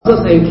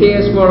and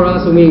cares for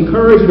us, and we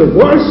encourage you to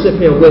worship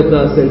him with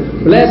us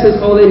and bless his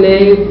holy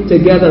name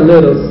together a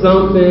little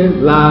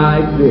something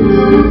like this.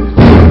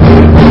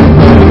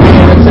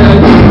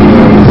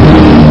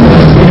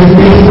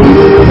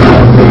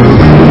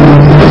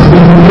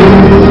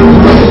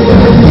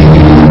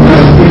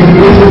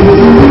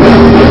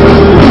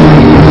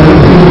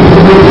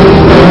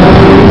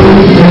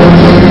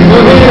 Go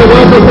ahead and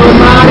welcome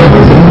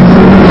somebody.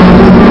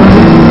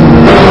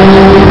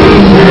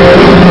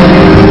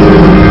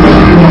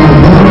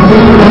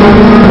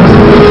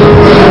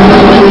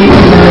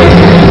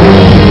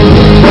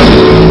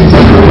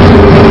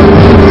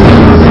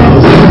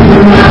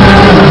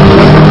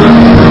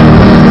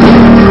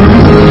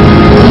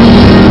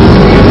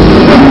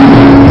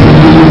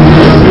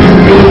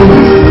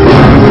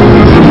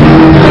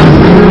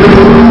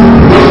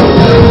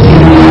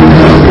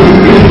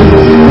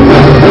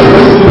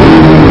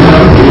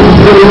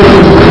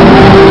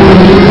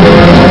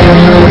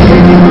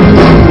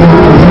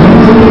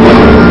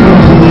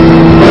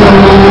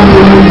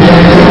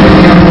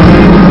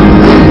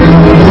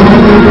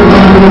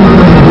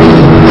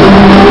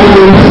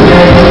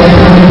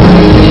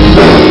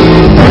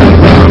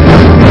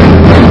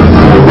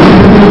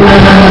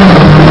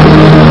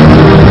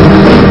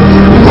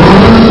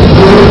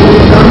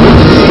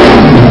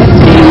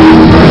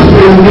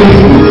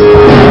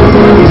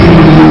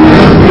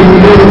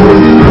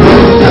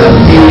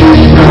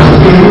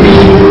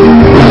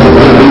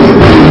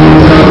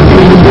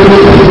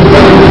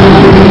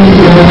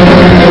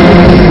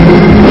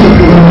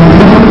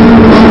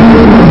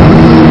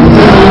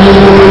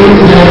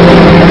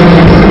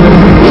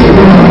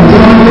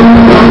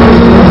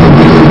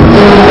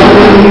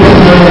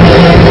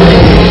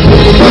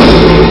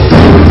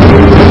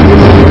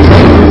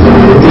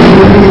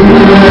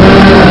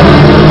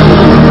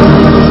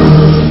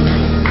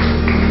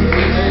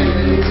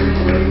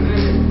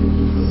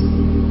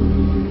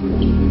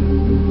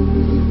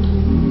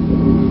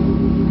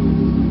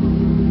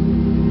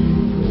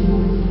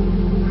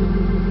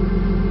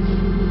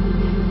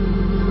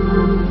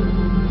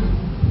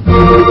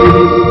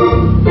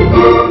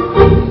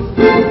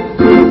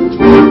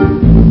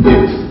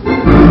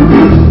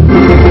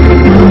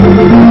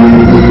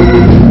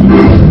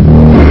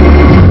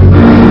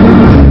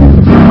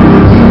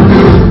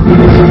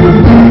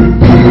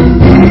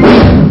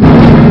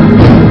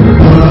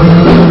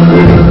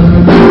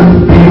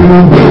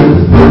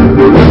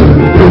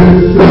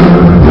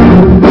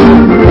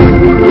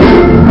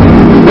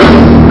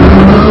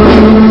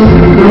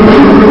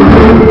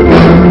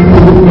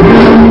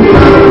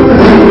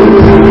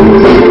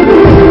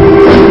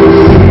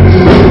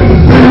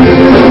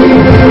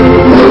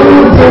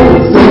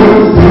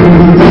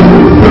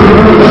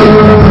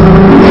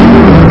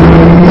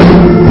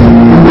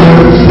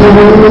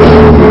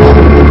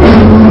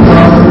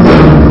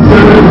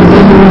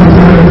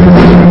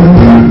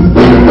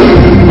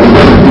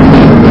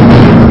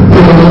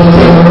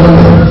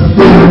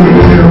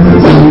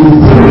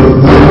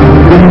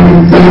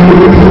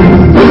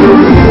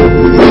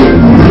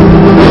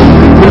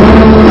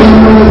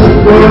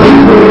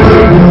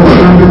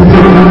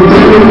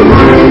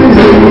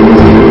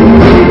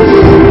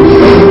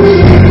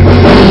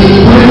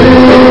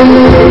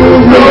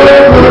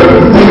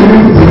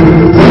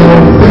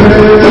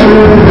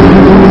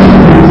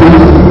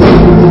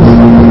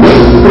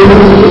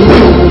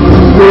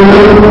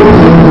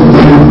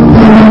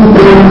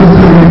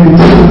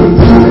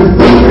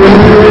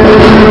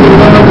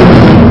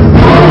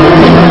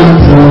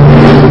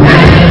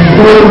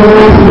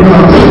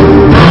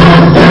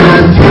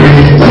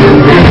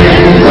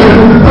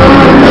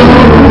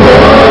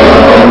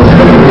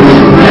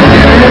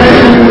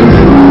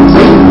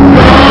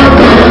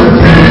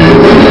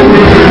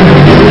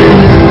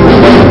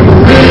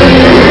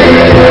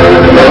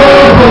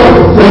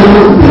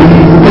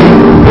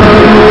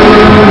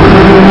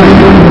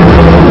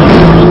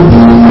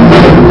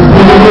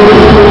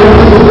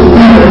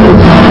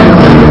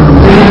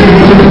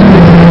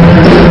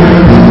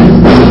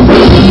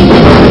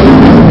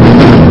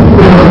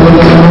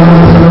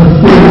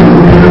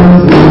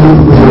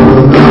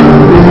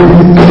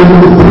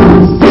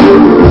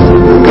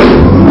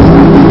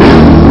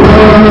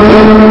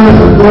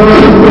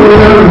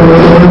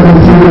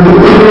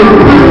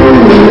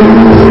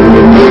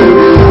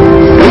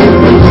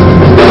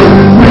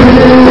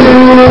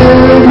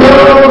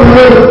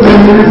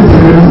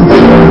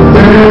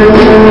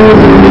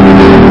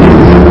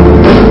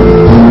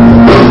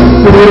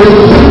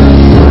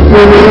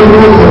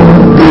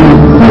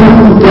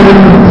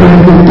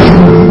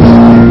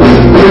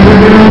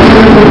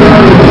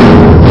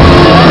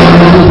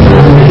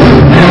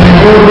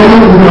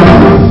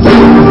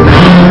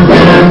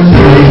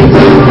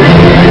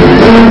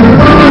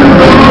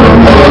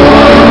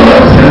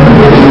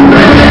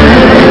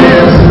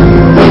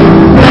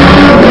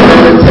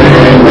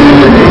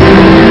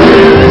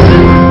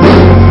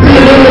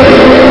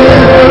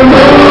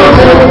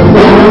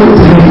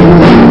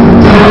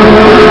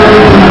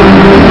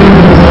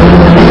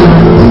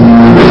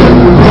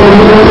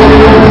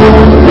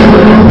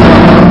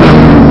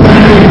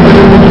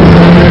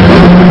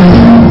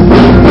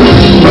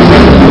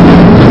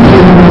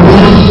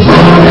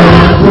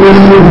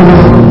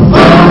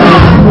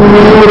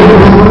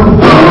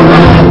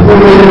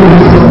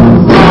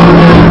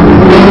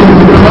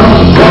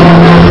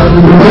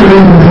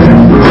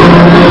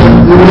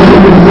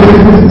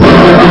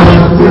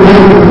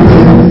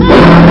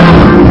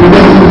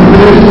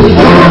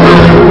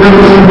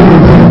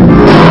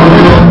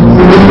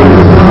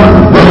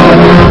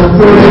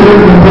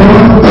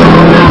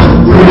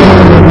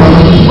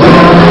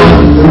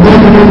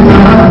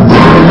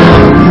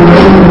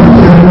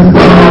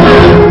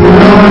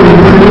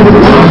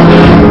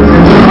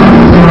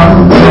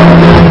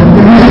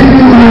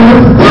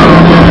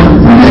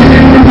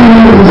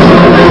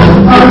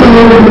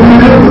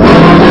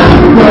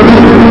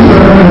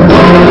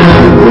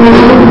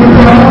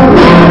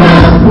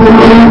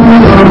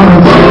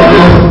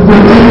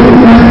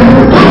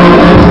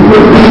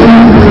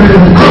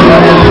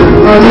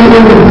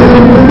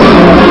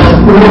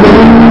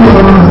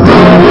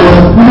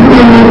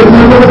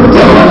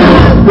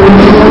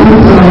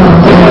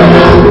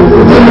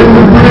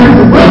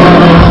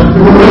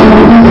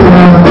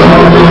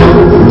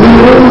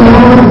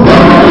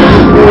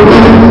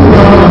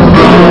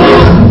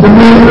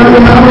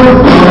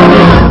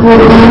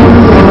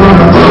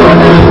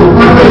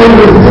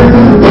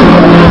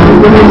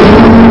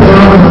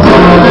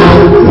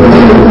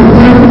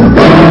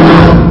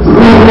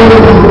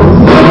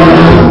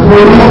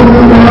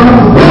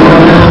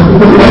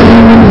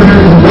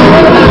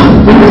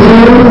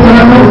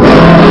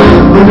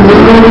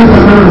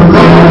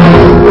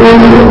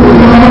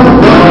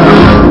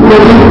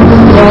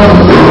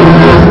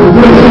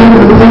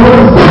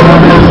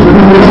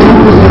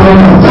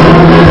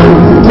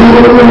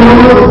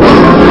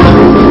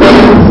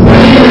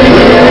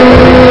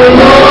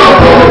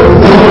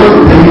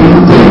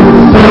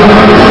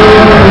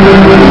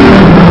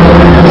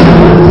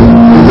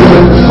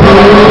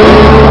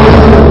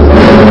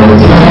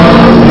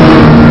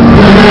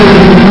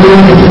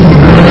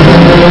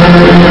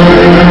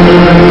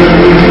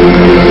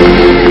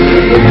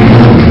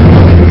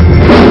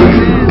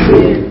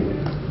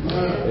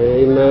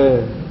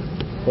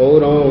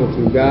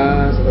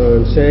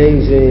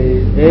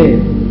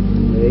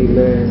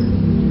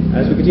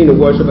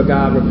 Worship of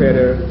God,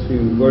 prepare to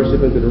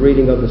worship into the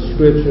reading of the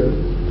Scripture.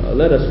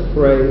 Let us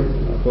pray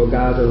for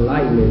God's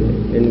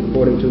enlightenment and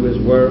according to His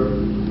Word.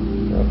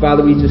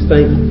 Father, we just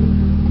thank you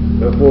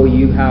for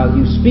you, how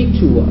you speak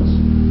to us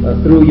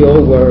through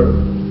your Word,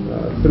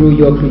 through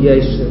your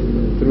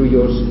creation, through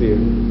your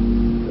Spirit.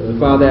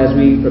 Father, as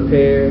we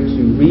prepare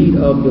to read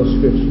of your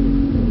Scripture,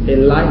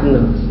 enlighten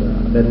us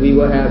that we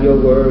will have your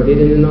Word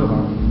hidden in our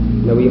heart,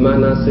 that we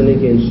might not sin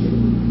against you.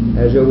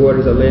 As your word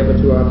is a lamp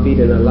unto our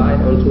feet and a light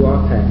unto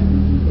our path.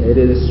 It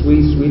is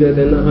sweet, sweeter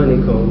than the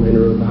honeycomb, and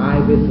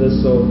reviveth the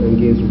soul and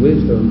gives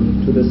wisdom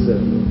to the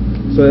simple.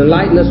 So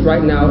enlighten us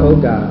right now, O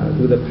God,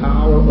 through the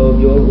power of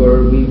your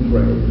word we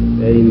pray.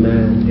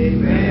 Amen.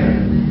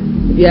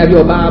 Amen. If you have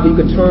your Bible, you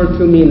can turn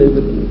to me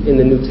in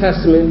the New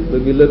Testament.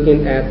 We'll be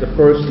looking at the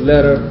first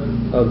letter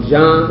of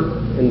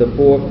John in the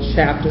 4th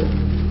chapter.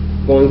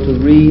 I'm going to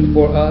read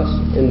for us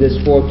in this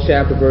 4th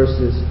chapter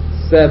verses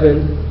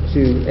 7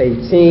 to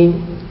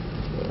 18.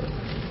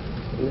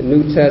 The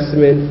New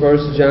Testament,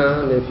 1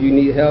 John, if you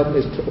need help,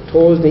 is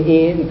towards the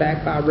end,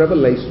 back by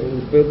Revelation.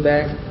 You flip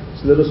back,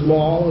 it's a little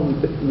small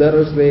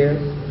letters there.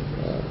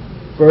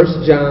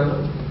 1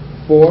 John,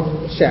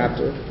 4th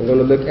chapter. We're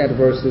going to look at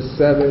verses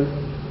 7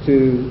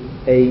 to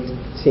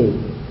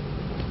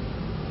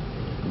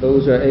 18.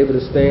 Those who are able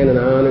to stand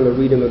in honor and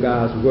reading of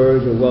God's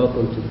Word, you're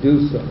welcome to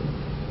do so.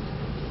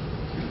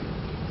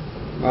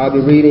 I'll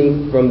be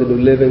reading from the New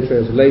Living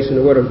Translation.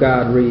 The Word of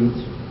God reads,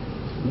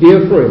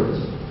 Dear friends,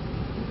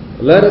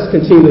 let us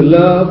continue to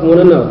love one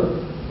another,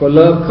 for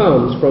love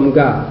comes from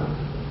God.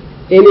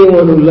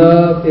 Anyone who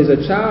loves is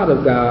a child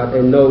of God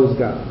and knows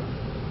God.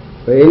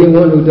 But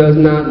anyone who does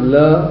not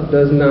love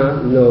does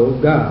not know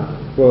God,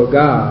 for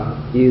God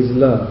is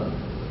love.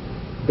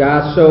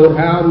 God showed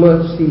how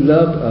much He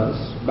loved us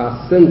by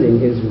sending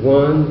His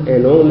one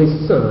and only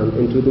Son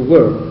into the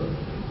world,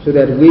 so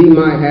that we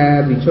might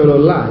have eternal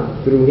life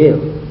through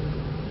Him.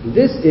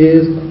 This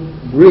is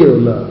real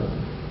love.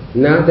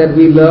 Not that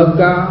we love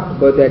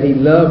God, but that He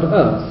loved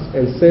us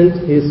and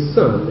sent His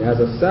Son as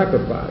a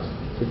sacrifice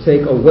to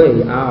take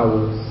away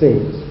our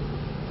sins.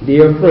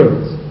 Dear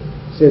friends,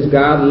 since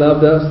God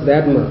loved us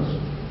that much,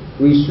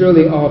 we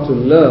surely ought to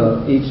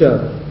love each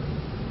other.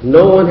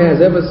 No one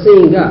has ever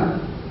seen God,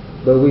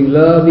 but we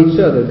love each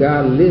other.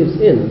 God lives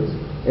in us,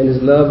 and His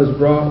love is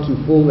brought to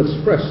full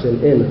expression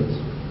in us.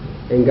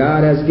 And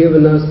God has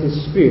given us His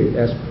Spirit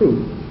as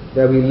proof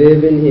that we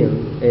live in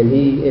Him and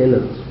He in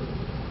us.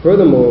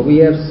 Furthermore, we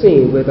have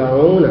seen with our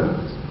own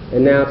eyes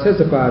and now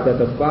testify that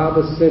the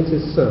Father sent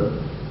His Son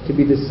to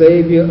be the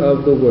Savior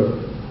of the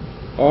world.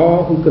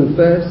 All who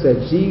confess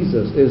that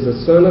Jesus is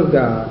the Son of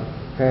God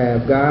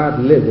have God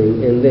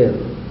living in them,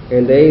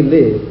 and they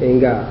live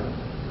in God.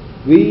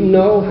 We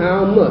know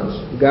how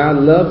much God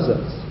loves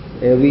us,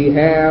 and we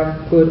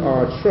have put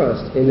our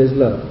trust in His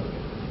love.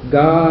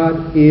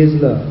 God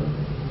is love,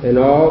 and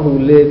all who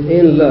live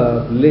in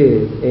love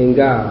live in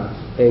God,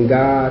 and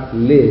God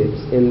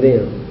lives in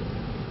them.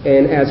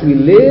 And as we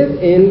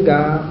live in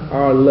God,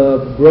 our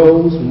love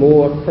grows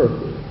more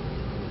perfect.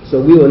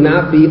 So we will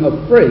not be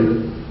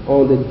afraid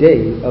on the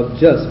day of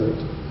judgment,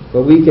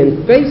 but we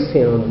can face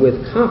Him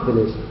with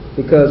confidence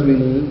because we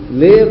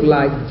live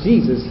like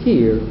Jesus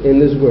here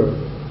in this world.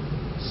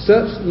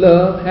 Such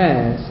love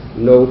has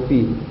no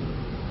fear,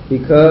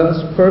 because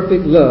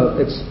perfect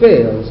love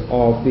expels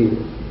all fear.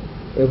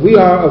 If we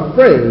are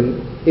afraid,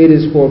 it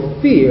is for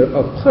fear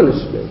of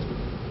punishment.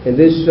 And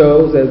this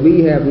shows that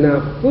we have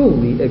not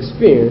fully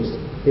experienced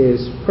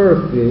His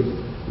perfect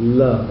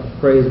love.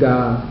 Praise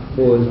God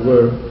for His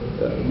word.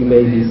 You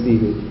may be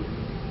seated.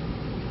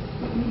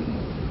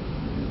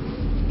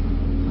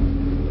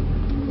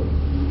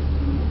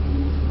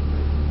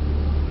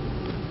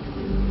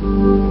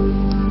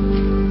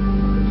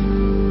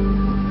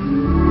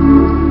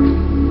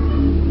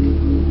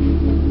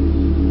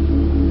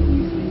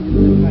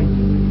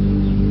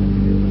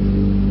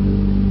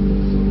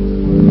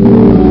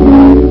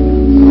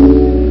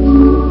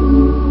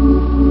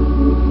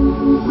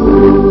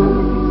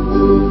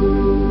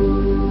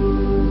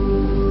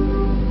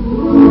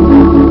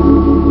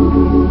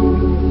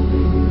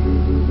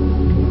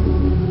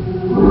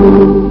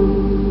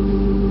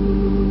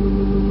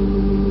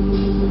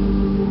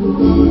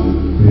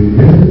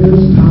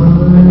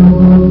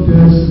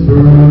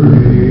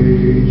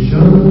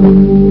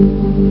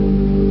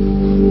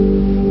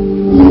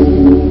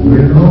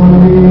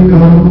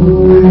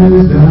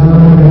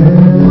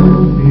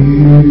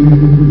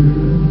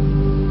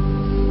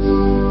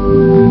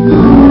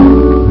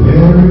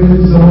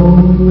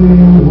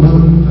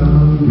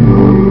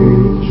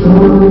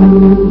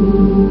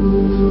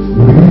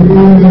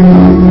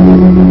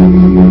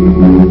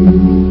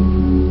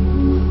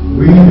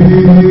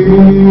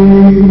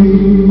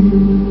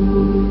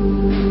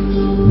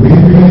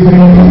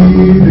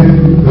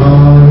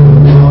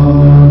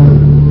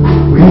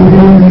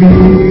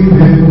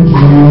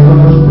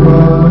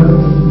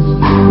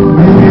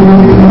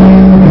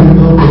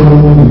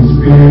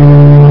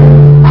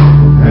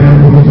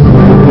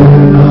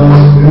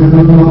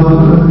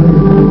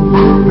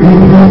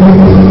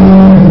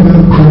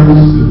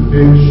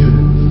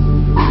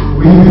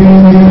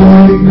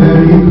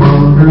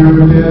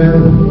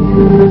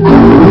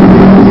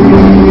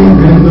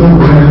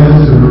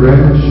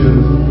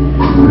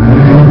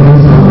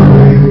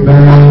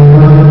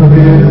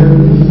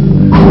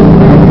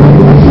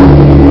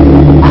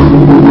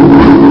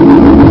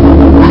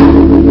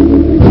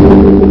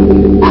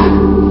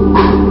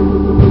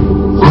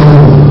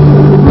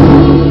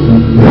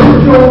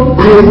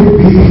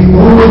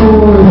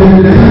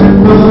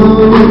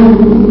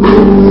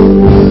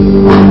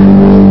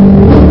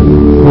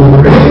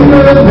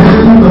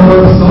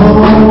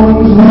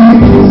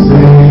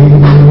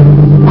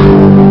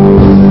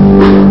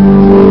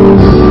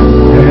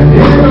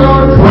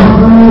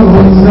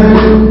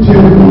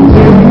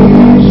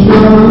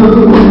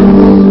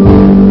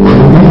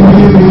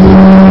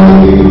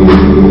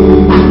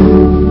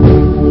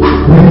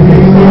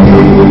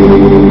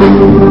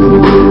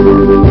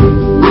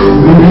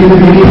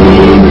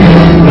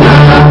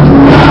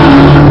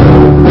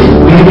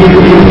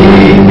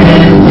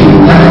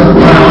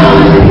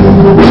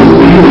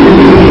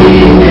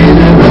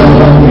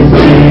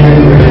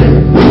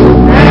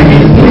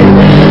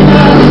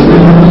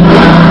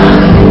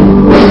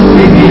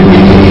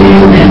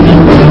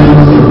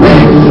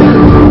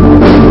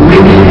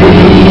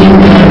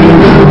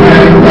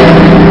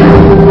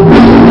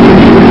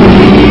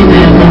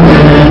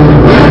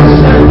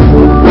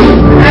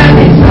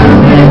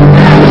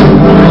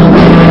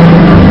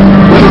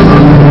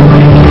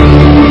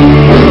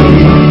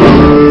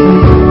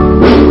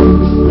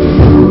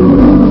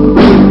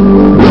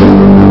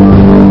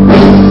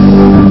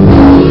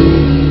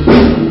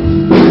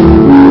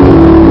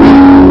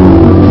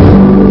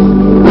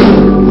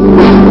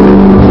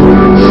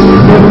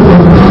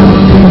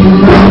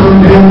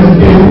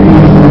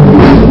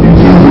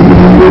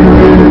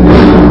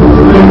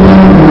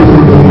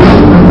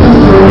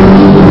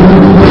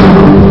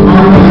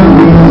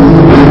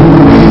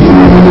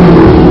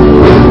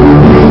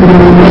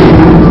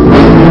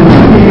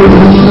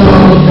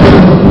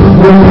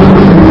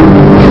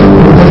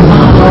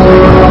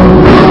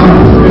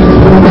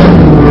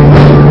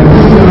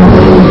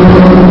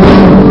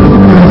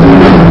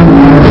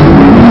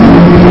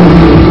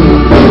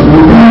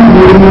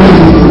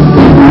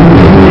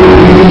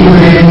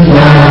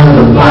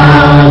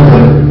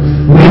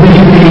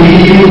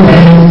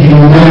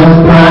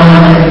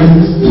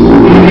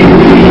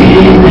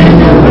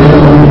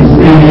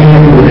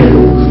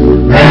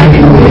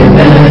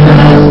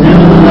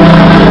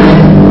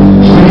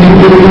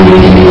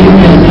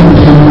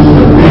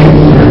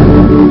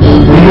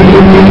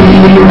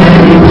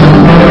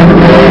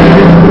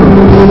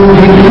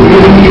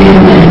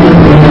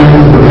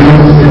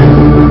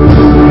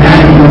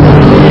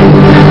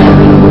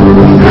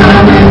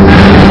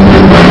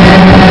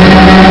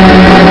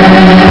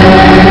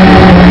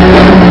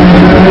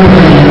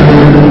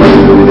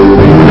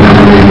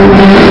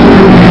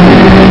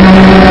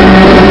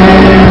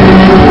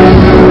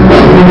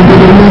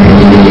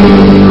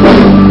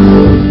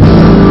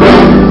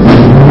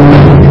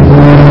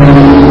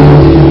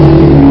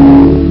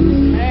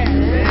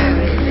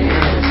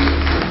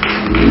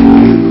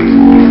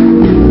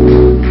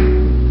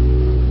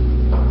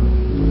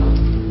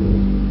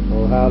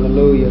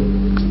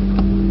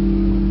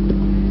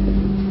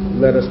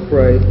 Let us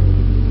pray.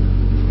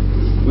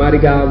 Mighty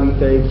God, we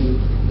thank you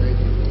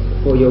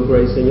for your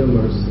grace and your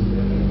mercy.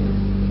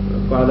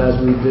 Father,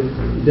 as we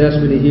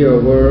desperately hear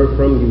a word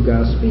from you,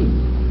 God, speak.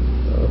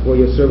 For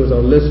your servants are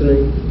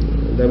listening,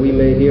 that we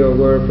may hear a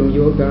word from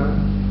you, God.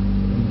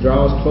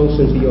 Draw us close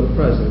into your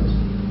presence.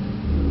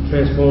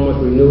 Transform us,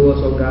 renew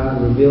us, oh God,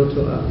 reveal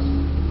to us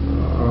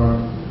our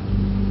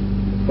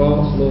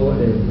faults, Lord,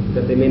 and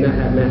that they may not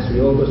have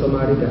mastery over us,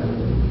 Almighty God.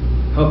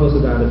 Help us,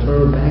 oh God, to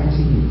turn back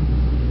to you.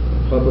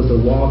 Help us to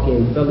walk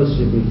in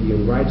fellowship with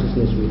you and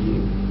righteousness with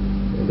you,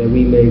 and that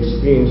we may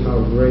experience how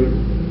great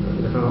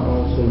and how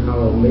awesome, how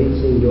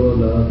amazing your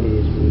love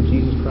is. In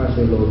Jesus Christ,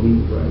 our Lord,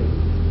 we pray.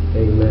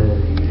 Amen.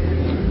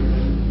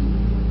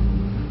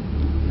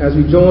 As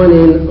we join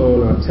in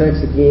on our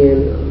text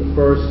again, the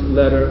first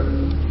letter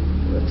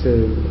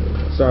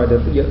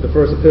the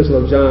first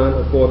epistle of John,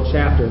 the 4th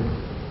chapter.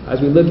 As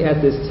we look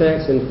at this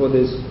text, and for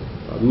this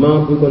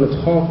month, we're going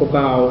to talk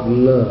about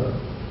love.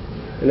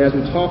 And as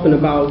we're talking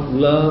about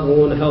love, we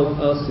want to help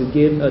us to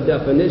get a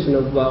definition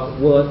about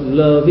what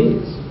love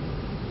is.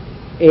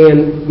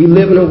 And we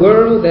live in a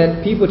world that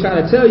people try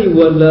to tell you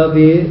what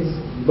love is,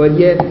 but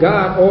yet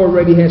God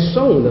already has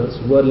shown us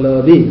what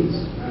love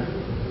is.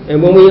 And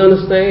when we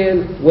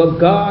understand what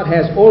God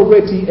has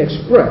already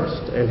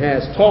expressed and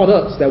has taught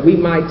us that we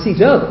might teach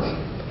others,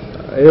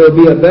 it will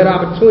be a better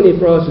opportunity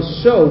for us to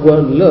show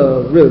what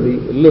love really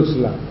looks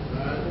like.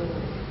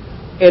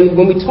 And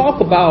when we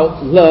talk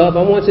about love,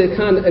 I want to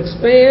kind of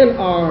expand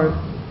our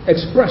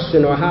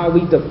expression or how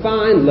we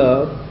define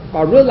love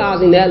by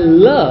realizing that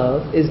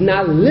love is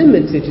not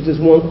limited to just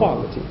one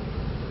quality.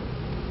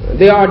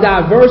 There are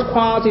diverse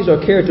qualities or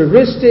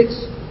characteristics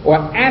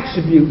or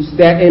attributes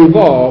that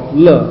involve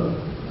love.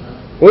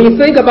 When you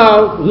think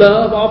about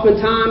love,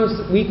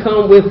 oftentimes we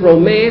come with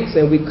romance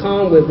and we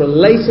come with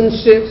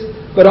relationships,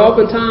 but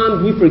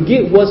oftentimes we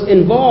forget what's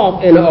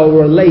involved in a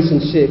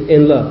relationship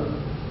in love.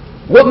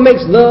 What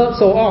makes love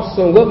so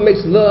awesome, what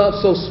makes love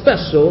so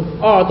special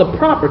are the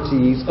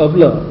properties of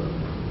love.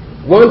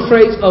 One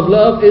trait of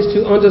love is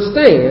to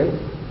understand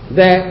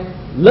that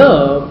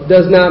love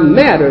does not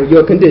matter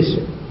your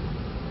condition.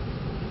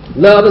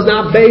 Love is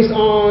not based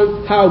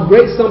on how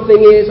great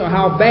something is or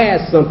how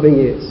bad something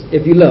is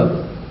if you love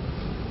it.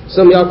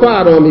 Some of y'all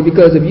cried on me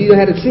because if you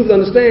had the truth to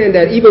understand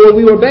that even when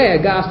we were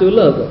bad, God still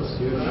loved us.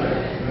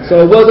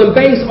 So it wasn't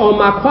based on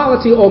my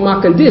quality or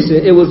my condition,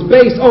 it was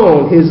based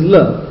on His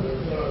love.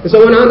 And so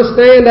when I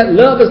understand that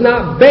love is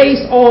not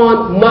based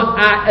on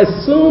what I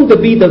assume to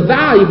be the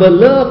value, but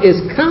love is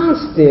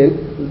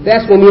constant,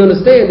 that's when we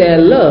understand that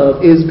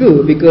love is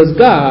good, because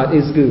God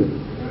is good.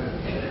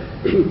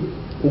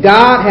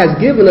 God has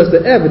given us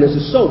the evidence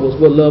to show us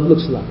what love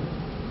looks like.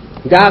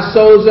 God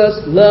shows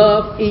us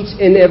love each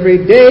and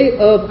every day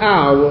of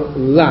our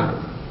life.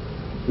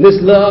 This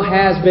love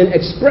has been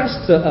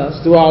expressed to us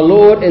through our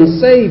Lord and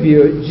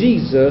Savior,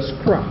 Jesus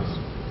Christ.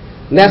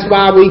 And that's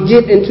why we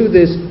get into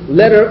this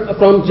letter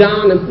from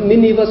John, and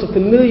many of us are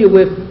familiar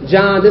with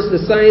John. This is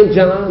the same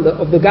John,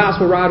 the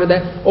gospel writer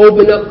that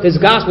opened up his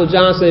gospel.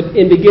 John said,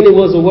 in the beginning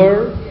was the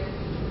Word,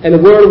 and the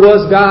Word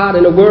was God,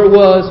 and the Word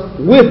was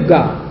with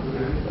God.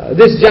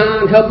 This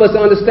John helped us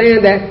to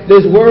understand that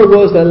this Word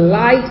was the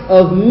light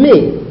of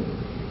men.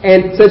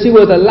 And since He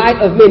was the light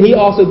of men, He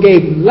also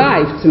gave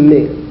life to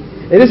men.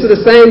 And this is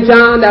the same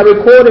John that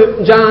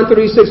recorded John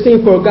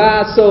 3:16, for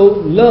God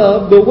so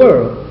loved the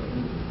world,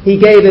 He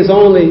gave His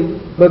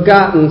only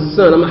begotten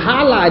Son. I'm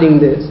highlighting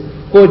this,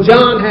 for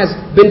John has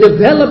been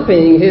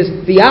developing his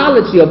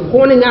theology of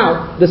pointing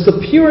out the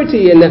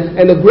superiority and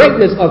the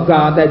greatness of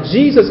God, that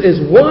Jesus is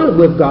one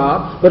with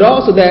God, but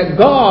also that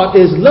God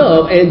is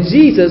love, and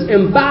Jesus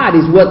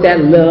embodies what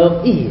that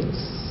love is.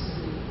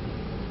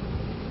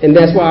 And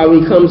that's why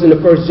when he comes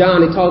into 1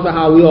 John, he talks about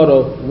how we ought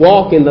to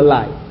walk in the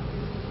light,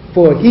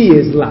 for He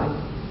is light.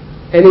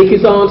 And he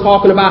keeps on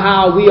talking about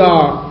how we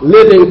are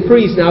living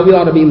priests. Now we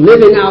ought to be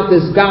living out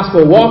this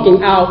gospel,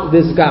 walking out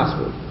this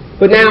gospel.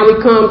 But now we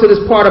come to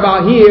this part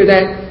about here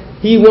that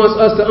he wants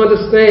us to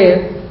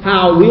understand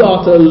how we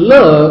ought to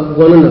love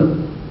one another.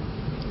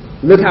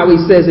 Look how he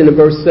says in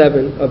verse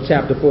 7 of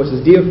chapter 4. It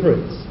says, dear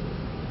friends,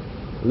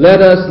 let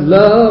us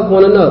love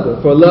one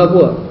another, for love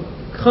what?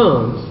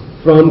 Comes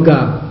from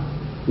God.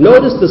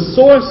 Notice the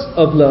source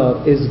of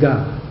love is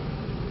God.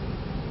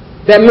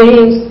 That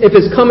means if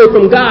it's coming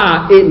from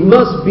God, it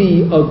must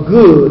be a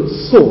good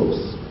source.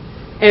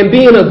 And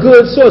being a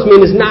good source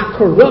means it's not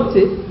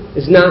corrupted,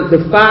 it's not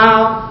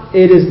defiled,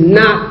 it is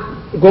not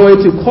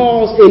going to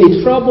cause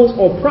any troubles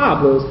or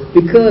problems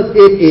because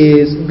it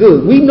is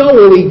good. We know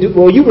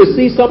when you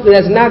receive something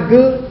that's not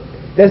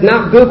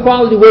good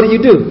quality, what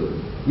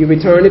do? You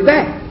return it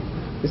back.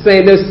 It's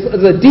saying there's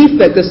a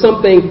defect, there's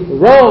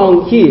something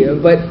wrong here,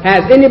 but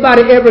has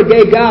anybody ever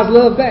gave God's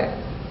love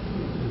back?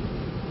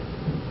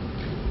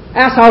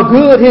 That's how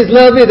good His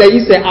love is that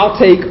you say, I'll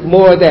take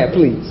more of that,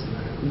 please.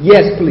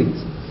 Yes, please.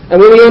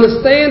 And when we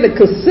understand the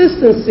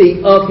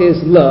consistency of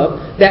His love,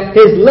 that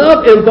His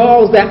love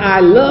involves that I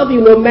love you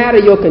no matter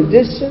your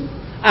condition.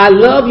 I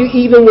love you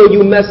even when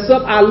you mess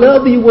up. I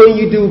love you when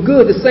you do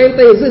good. The same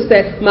thing is this,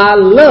 that my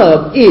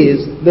love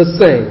is the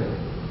same.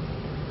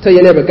 Tell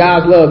your neighbor,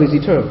 God's love is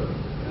eternal.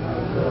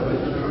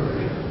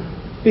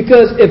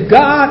 Because if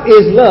God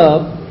is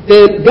love,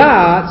 then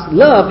God's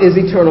love is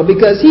eternal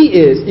because He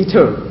is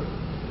eternal.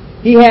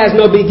 He has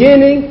no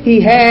beginning.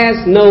 He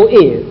has no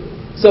end.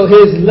 So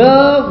His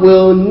love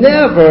will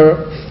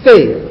never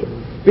fail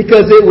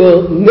because it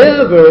will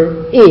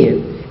never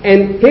end.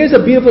 And here's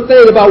a beautiful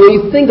thing about when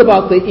you think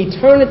about the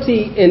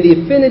eternity and the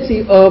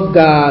infinity of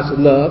God's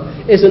love.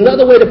 It's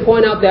another way to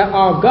point out that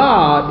our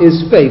God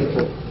is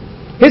faithful.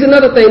 Here's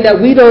another thing that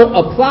we don't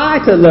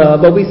apply to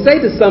love, but we say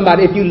to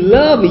somebody, if you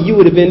love me, you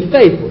would have been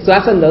faithful. So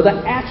that's another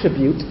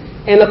attribute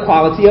and a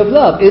quality of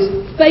love, is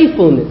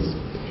faithfulness.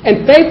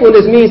 And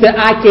faithfulness means that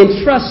I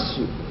can trust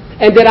you,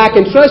 and that I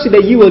can trust you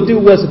that you will do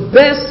what's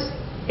best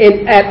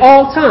at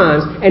all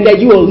times, and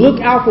that you will look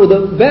out for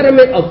the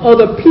betterment of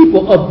other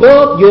people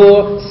above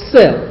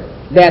yourself.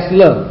 That's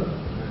love.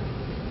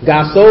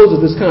 God shows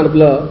us this kind of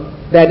love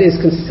that is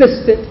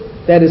consistent,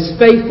 that is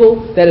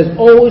faithful, that is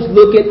always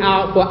looking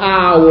out for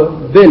our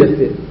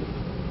benefit.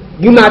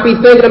 You might be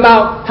thinking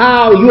about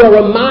how you are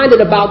reminded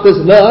about this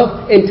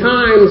love in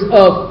times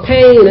of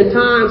pain and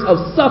times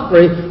of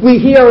suffering. We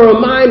hear a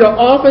reminder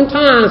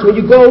oftentimes when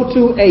you go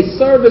to a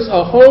service,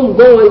 a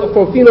homegoing or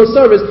for funeral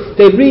service,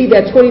 they read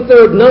that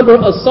 23rd number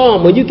of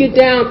Psalm. When you get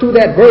down to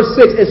that verse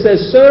 6, it says,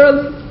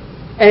 surely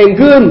and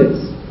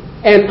goodness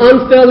and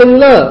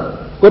unfailing love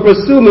will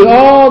pursue me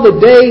all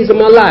the days of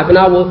my life, and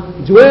I will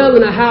dwell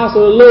in the house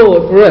of the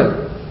Lord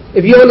forever.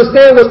 If you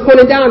understand what's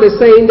pointing down,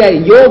 it's saying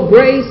that your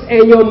grace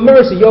and your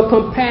mercy, your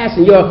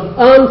compassion, your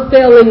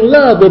unfailing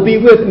love will be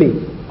with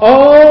me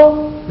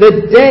all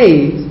the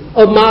days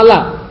of my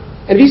life.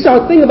 And if you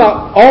start thinking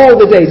about all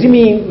the days, you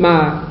mean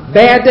my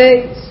bad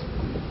days,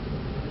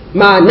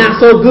 my not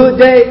so good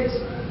days,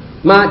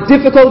 my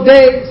difficult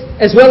days,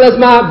 as well as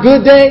my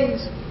good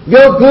days.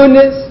 Your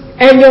goodness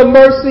and your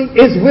mercy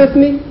is with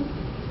me.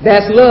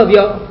 That's love,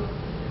 y'all.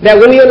 That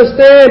when we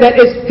understand that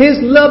it's His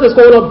love is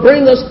going to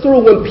bring us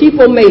through when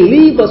people may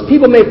leave us,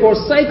 people may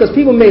forsake us,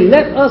 people may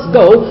let us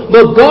go,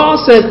 but God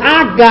says,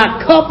 I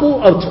got a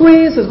couple of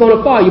twins that's going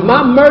to follow you.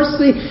 My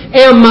mercy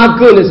and my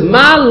goodness.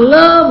 My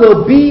love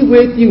will be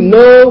with you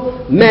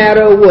no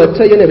matter what.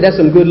 Tell your neighbor, that's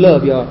some good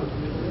love, y'all.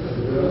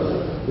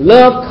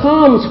 Love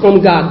comes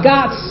from God.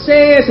 God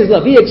shares His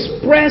love. He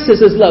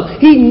expresses His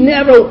love. He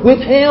never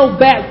withheld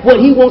back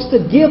what He wants to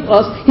give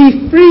us.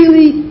 He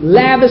freely,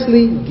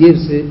 lavishly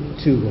gives it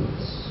to us.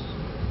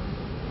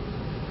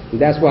 And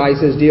that's why He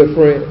says, dear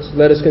friends,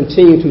 let us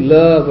continue to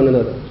love one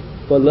another.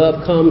 For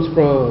love comes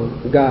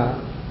from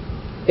God.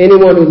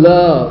 Anyone who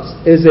loves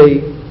is a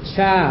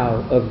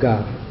child of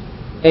God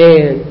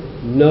and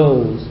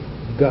knows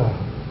God.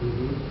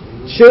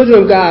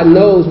 Children of God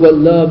knows what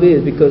love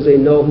is because they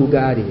know who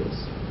God is.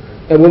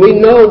 And when we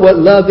know what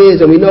love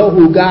is and we know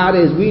who God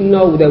is, we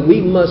know that we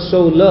must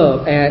show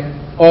love at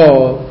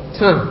all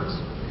times.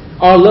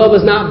 Our love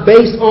is not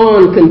based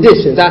on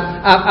conditions.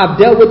 I've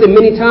dealt with it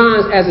many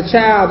times as a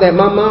child that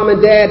my mom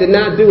and dad did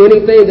not do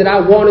anything that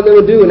I wanted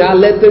them to do, and I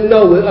let them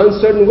know with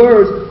uncertain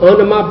words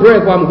under my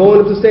breath while I'm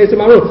going up the stairs to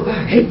my room,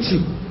 I hate you.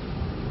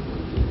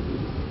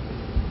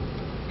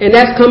 And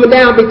that's coming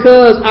down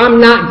because I'm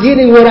not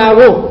getting what I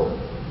want.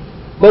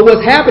 But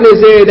what's happening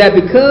is that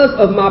because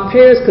of my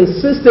parents'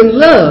 consistent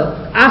love,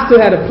 I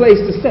still had a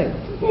place to stay.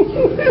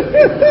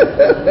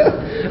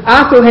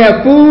 I still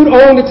have food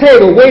on the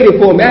table waiting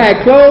for me. I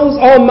had clothes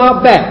on my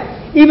back.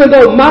 Even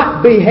though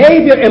my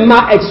behavior and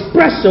my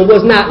expression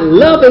was not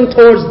loving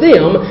towards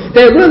them,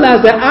 they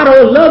realized that I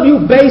don't love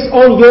you based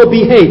on your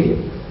behavior.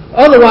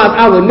 Otherwise,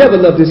 I would never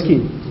love this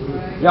kid.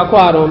 Y'all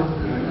quiet on me?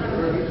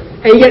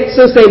 And yet,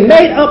 since they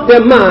made up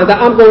their mind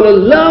that I'm going to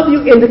love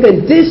you in the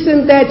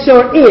condition that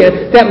you're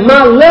in, that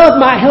my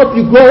love might help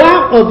you grow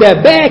out of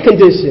that bad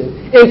condition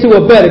into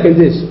a better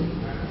condition,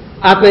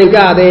 I thank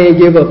God they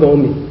didn't give up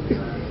on me.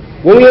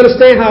 When we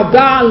understand how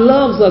God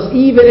loves us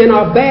even in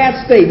our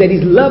bad state, that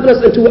He's loving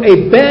us into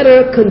a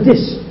better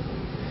condition.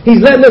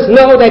 He's letting us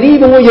know that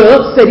even when you're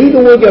upset,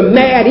 even when you're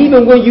mad,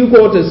 even when you're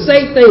going to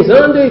say things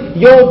under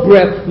your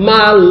breath,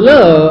 my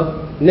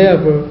love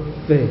never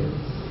fails.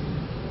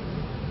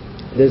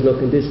 There's no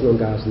condition on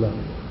God's love.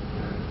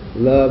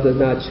 Love does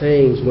not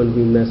change when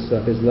we mess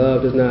up. His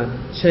love does not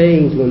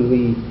change when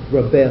we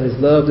rebel. His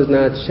love does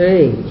not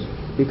change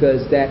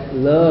because that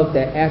love,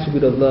 that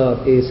attribute of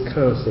love is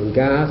constant.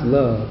 God's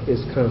love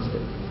is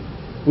constant.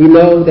 We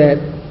know that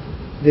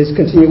this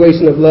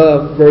continuation of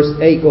love, verse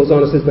 8 goes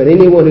on and says, but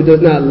anyone who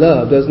does not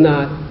love does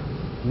not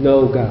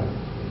know God.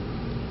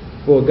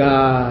 For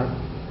God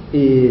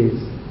is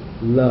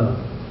love.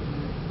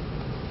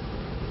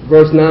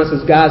 Verse 9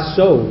 says, God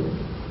showed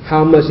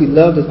how much He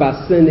loved us by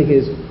sending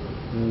His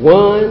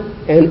one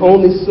and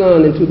only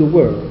Son into the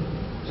world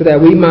so that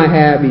we might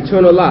have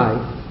eternal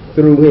life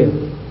through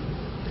Him.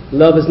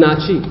 Love is not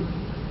cheap.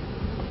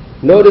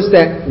 Notice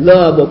that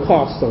love will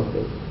cost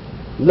something.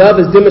 Love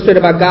is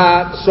demonstrated by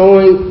God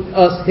showing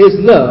us His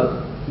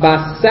love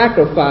by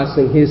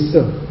sacrificing His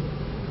Son.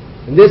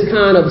 And this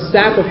kind of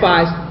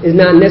sacrifice is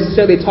not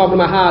necessarily talking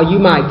about how you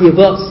might give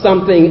up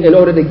something in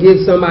order to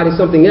give somebody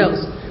something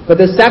else. But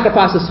the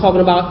sacrifice it's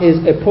talking about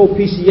is a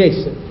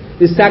propitiation.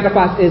 This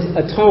sacrifice is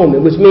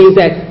atonement, which means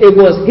that it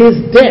was his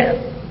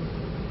death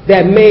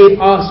that made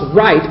us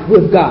right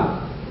with God.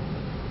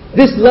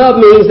 This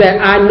love means that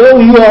I know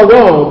you are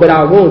wrong, but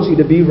I want you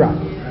to be right.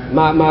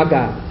 My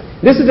God.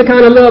 This is the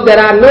kind of love that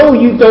I know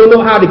you don't know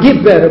how to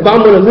get better, but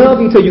I'm going to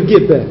love you till you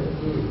get better.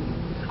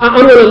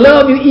 I'm going to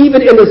love you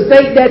even in the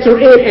state that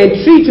you're in and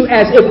treat you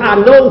as if I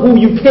know who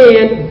you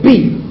can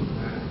be.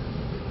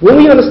 When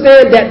we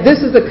understand that this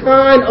is the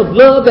kind of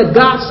love that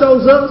God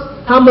shows us,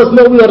 how much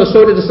more we ought to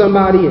show it to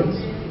somebody else.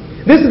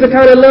 This is the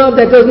kind of love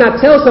that does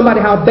not tell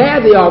somebody how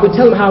bad they are. We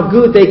tell them how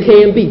good they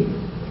can be.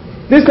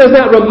 This does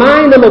not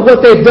remind them of what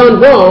they've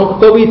done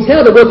wrong, but we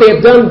tell them what they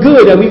have done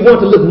good and we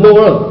want to look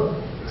more of.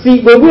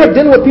 See, when we're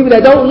dealing with people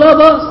that don't love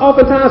us,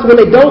 oftentimes when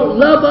they don't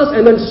love us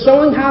and then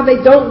showing how they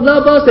don't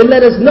love us, they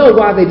let us know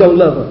why they don't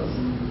love us.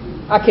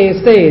 I can't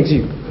stand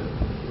you.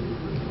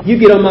 You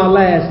get on my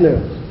last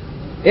nerve.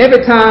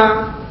 Every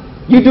time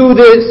you do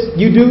this,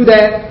 you do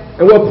that,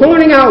 and we're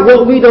pointing out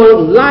what we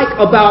don't like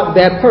about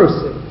that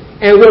person.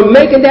 And we're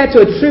making that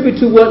to attribute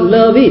to what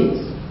love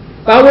is.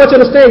 But I want you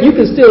to understand, you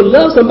can still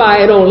love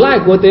somebody and don't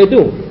like what they're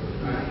doing.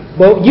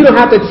 But you don't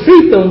have to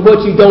treat them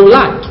what you don't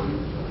like,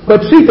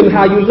 but treat them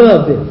how you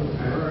love them.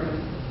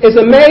 It's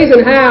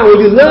amazing how when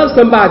you love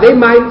somebody, they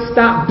might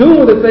stop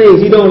doing the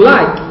things you don't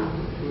like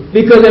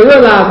because they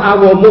realize I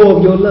want more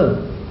of your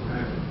love.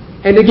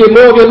 And to get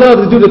more of your love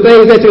to do the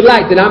things that you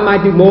like, then I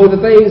might do more of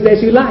the things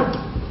that you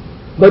like.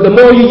 But the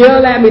more you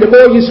yell at me, the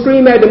more you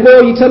scream at me, the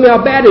more you tell me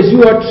how bad it is,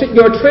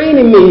 you're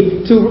training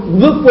me to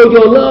look for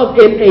your love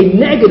in a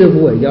negative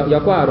way. Y'all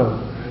quiet on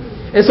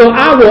me. And so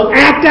I will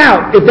act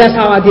out if that's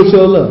how I get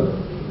your love.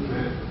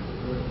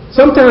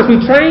 Sometimes we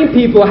train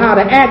people how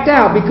to act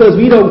out because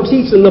we don't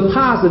teach them the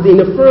positive,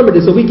 the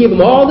affirmative. So we give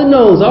them all the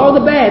no's, all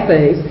the bad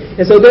things.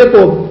 And so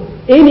therefore,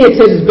 any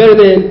attention is better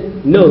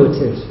than no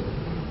attention.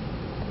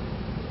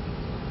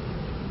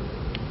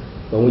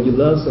 But when you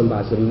love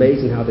somebody, it's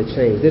amazing how they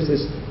change.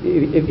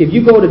 If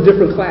you go to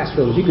different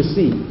classrooms, you can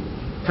see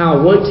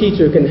how one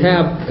teacher can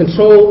have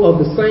control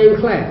of the same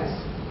class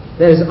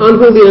that is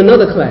unruly in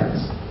another class,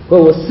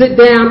 but will sit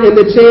down in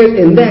the chairs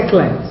in that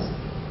class.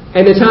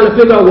 And they're trying to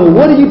figure out, well,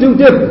 what do you do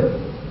different?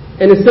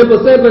 And the simple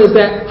is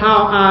that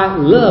how I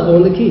love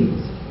on the kids.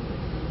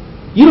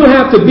 You don't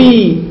have to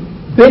be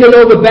bending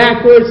over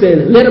backwards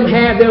and let them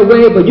have their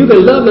way, but you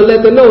can love them and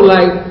let them know,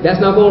 like, that's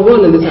not going to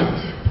run in this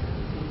house.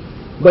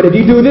 But if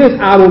you do this,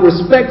 I will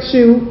respect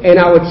you, and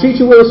I will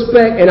treat you with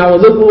respect, and I will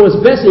look for what's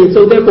best in you.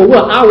 So therefore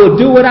what? I will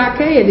do what I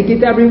can to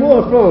get that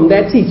reward from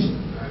that teacher.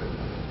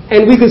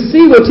 And we can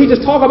see when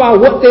teachers talk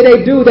about what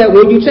they do that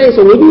when you change.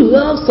 So when you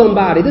love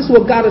somebody, this is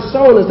what God is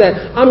showing us,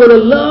 that I'm going to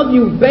love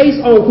you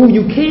based on who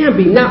you can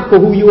be, not for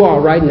who you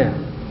are right now.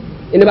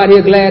 Anybody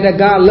here glad that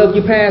God loved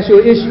you past your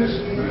issues?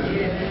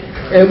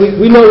 And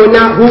we know we're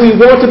not who we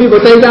want to be,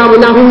 but thank God we're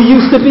not who we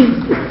used to be.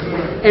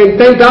 And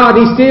thank God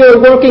He's still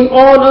working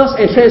on us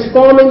and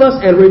transforming us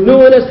and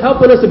renewing us,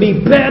 helping us to be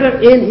better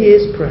in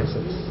His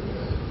presence.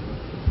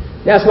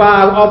 That's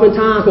why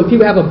oftentimes when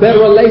people have a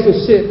better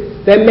relationship,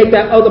 they make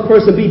that other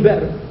person be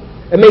better.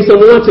 It makes them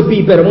want to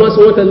be better, wants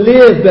them to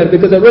live better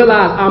because they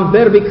realize I'm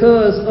better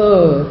because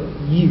of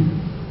you.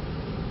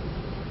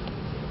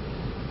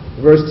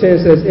 Verse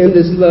 10 says, in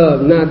this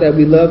love, not that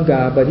we love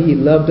God, but He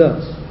loved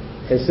us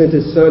and sent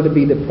His Son to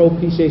be the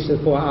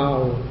propitiation for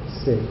our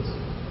sins.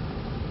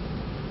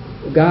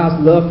 God's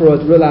love for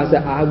us realized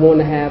that I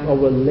want to have a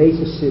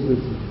relationship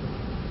with you.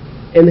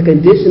 In the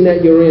condition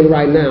that you're in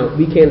right now,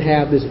 we can't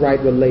have this right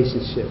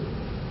relationship.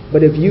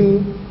 But if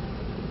you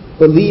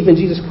believe in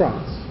Jesus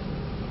Christ,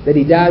 that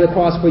He died on the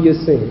cross for your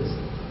sins,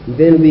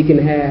 then we can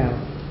have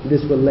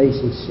this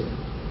relationship.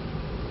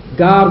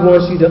 God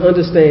wants you to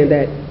understand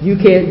that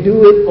you can't do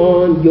it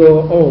on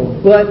your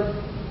own. But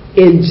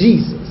in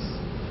Jesus,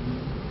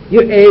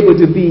 you're able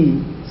to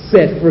be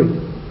set free.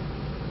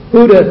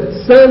 Who the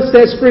Son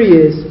sets free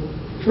is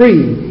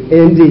free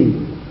indeed.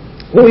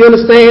 When we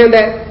understand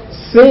that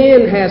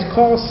sin has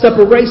caused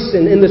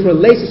separation in this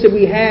relationship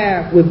we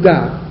have with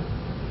God,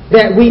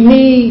 that we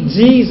need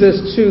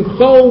Jesus to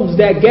close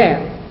that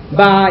gap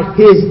by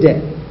His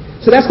death.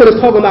 So that's what it's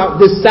talking about,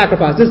 this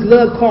sacrifice. This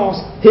love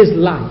cost His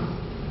life.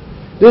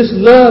 This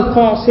love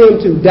cost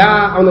Him to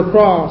die on the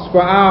cross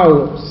for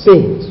our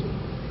sins.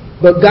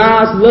 But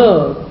God's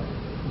love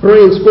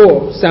brings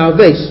forth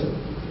salvation.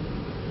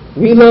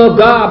 We love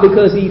God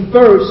because He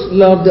first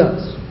loved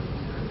us.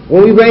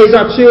 When we raise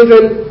our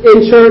children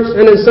in church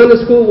and in Sunday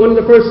school, one of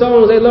the first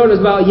songs they learn is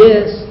about,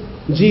 yes,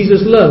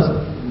 Jesus loves them.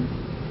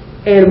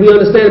 And we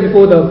understand it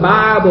before the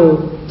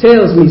Bible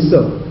tells me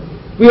so.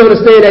 We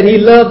understand that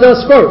He loved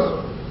us first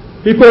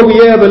before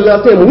we ever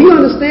loved Him. When we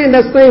understand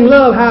that same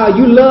love, how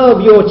you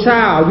love your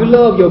child, you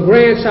love your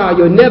grandchild,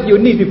 your nephew,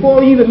 your niece,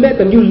 before you even met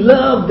them, you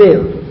love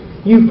them.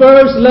 You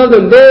first love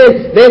them,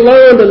 then they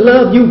learn to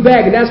love you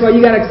back. And that's why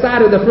you got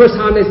excited the first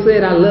time they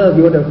said, I love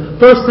you. Or the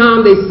first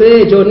time they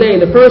said your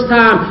name. The first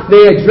time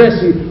they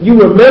addressed you. You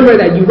remember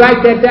that. You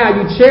write that down.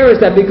 You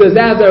cherish that because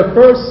that's their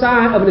first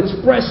sign of an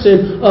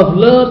expression of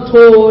love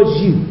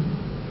towards you.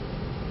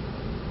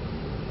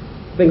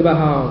 Think about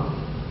how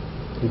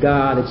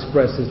God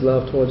expressed his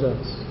love towards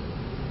us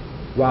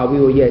while we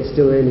were yet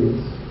still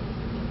enemies,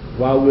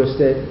 while we were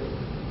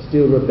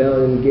still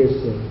rebelling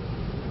against him.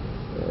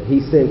 He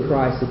sent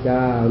Christ to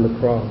die on the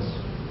cross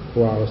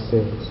for our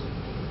sins.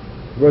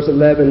 Verse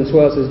 11 and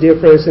 12 says, Dear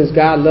friends, since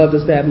God loved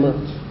us that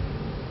much,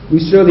 we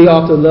surely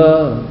ought to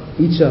love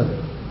each other.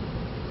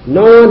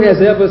 No one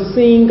has ever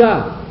seen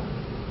God.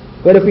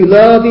 But if we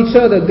love each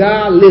other,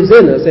 God lives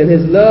in us, and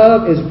his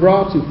love is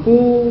brought to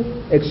full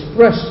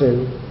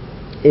expression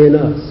in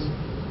us.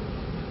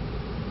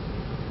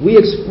 We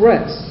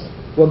express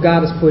what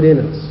God has put in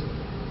us.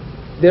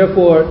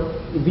 Therefore,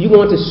 if you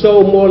want to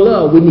show more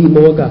love, we need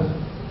more God.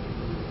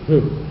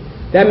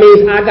 That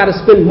means I got to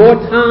spend more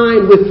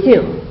time with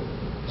him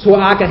so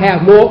I can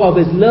have more of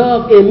his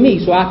love in me,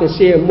 so I can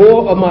share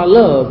more of my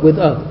love with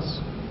others.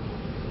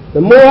 The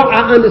more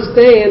I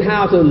understand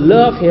how to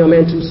love him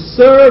and to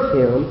serve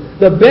him,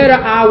 the better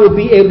I will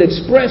be able to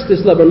express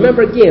this love.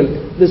 Remember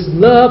again, this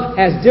love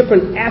has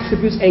different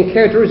attributes and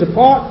characteristics.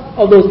 Part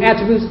of those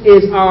attributes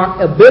is our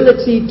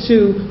ability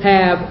to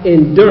have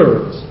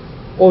endurance,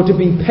 or to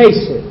be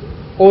patient,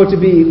 or to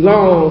be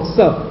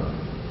long-suffering.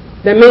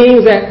 That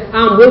means that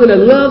I'm willing to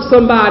love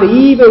somebody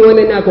even when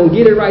they're not going to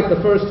get it right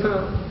the first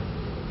time.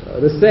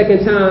 The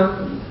second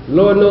time,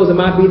 Lord knows it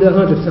might be the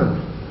 100th time.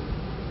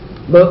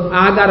 But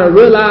I got to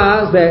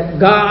realize that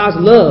God's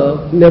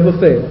love never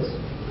fails.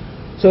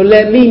 So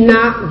let me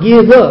not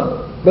give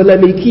up, but let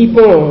me keep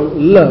on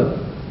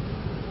loving.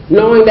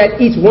 Knowing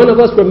that each one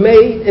of us were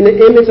made in the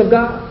image of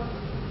God.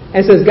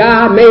 And since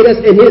God made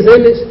us in his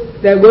image,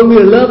 that when we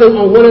are loving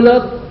on one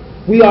another,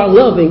 we are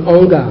loving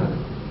on God.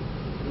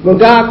 When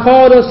God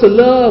called us to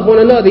love one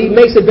another, he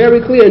makes it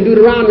very clear in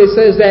Deuteronomy. It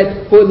says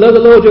that, for love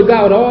the Lord your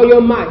God with all your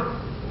might,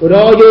 with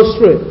all your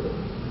strength.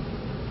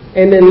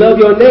 And then love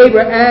your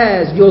neighbor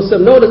as yourself.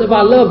 Notice if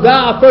I love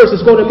God first,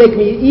 it's going to make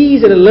me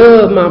easy to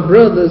love my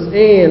brothers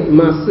and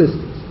my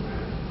sisters.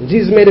 And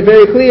Jesus made it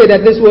very clear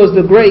that this was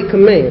the great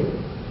command.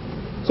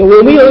 So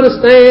when we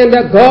understand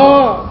that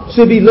God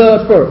should be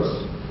loved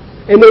first,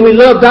 and when we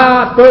love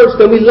God first,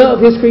 then we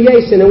love his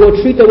creation, and we'll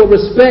treat them with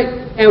respect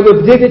and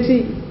with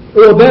dignity. It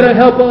will better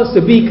help us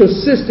to be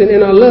consistent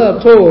in our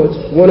love towards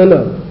one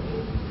another.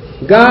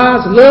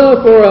 God's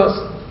love for us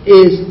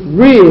is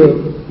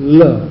real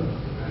love.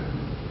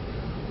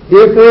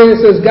 Dear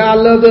friends, since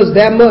God loved us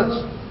that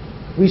much,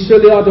 we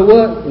surely ought to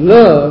what?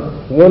 Love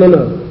one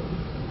another.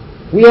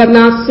 We have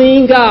not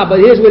seen God,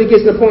 but here's where it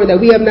gets to the point that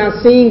we have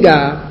not seen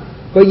God,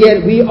 but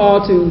yet we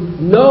ought to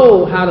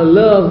know how to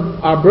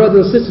love our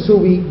brothers and sisters who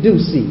we do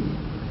see.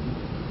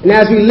 And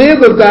as we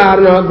live with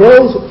God and our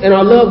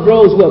love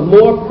grows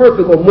more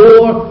perfect or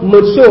more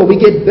mature, we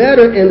get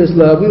better in this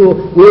love. We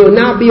will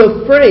not be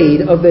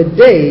afraid of the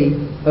day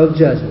of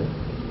judgment.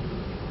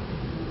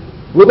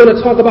 We're going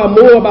to talk about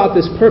more about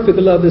this perfect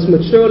love, this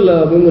mature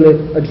love. We're going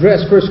to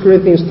address 1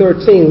 Corinthians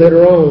 13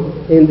 later on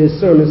in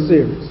this sermon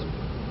series.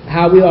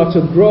 How we ought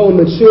to grow and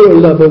mature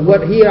in love. But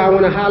what here I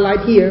want to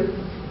highlight here,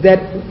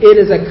 that it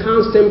is a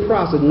constant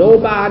process.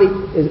 Nobody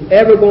is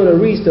ever going to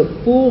reach the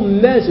full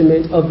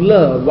measurement of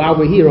love while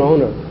we're here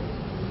on earth.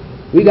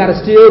 We got to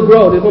still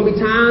grow. There's going to be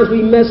times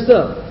we messed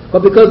up.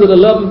 But because of the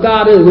love of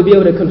God, we'll be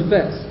able to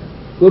confess.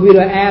 We'll be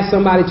able to ask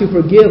somebody to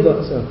forgive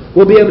us.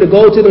 We'll be able to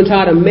go to them and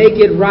try to make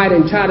it right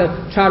and try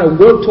to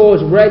work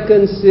towards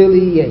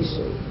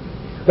reconciliation.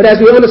 But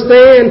as we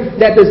understand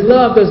that this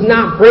love does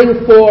not bring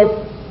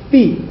forth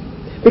fear,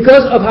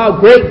 because of how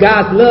great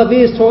God's love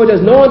is towards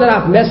us, knowing that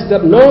I've messed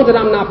up, knowing that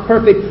I'm not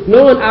perfect,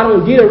 knowing I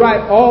don't get it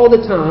right all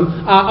the time,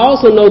 I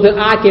also know that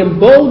I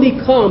can boldly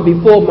come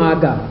before my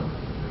God.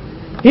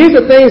 Here's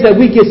the things that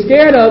we get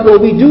scared of when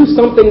we do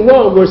something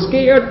wrong. We're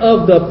scared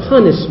of the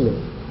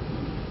punishment.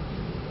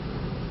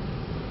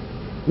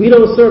 We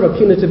don't serve a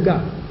punitive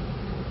God.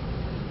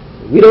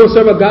 We don't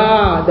serve a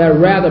God that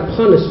rather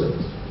punishes.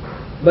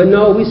 But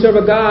no, we serve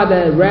a God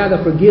that rather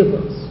forgives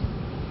us.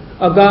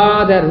 A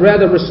God that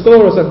rather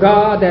restores. A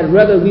God that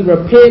rather we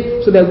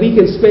repent so that we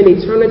can spend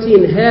eternity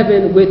in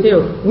heaven with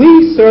him.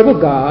 We serve a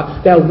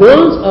God that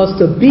wants us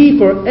to be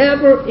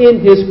forever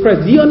in his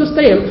presence. Do you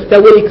understand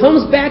that when he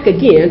comes back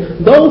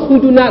again, those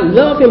who do not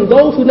love him,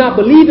 those who do not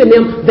believe in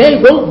him, they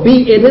won't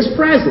be in his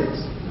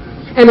presence.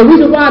 And the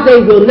reason why they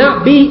will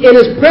not be in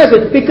his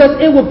presence, because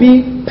it will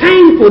be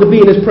painful to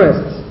be in his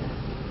presence.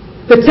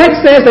 The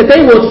text says that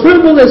they will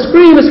tremble and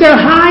scream and scare,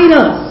 hide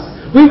us.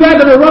 We'd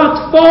rather the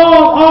rocks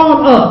fall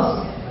on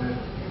us.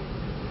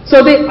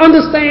 So they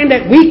understand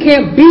that we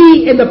can't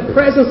be in the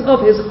presence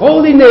of his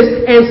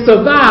holiness and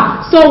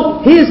survive. So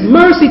his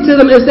mercy to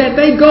them is that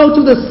they go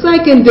to the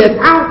second death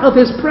out of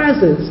his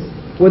presence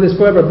where there's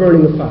forever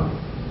burning of fire.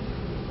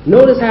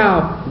 Notice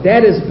how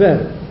that is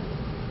better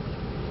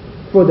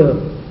for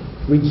those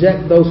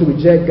who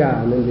reject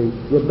God and the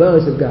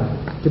rebellious of God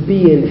to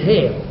be in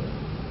hell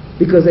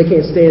because they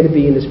can't stand to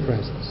be in his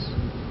presence.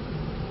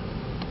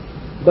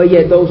 But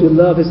yet those who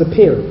love his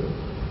appearing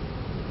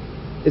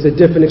is a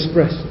different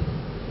expression.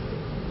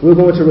 We're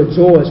going to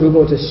rejoice, we're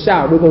going to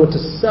shout, we're going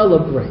to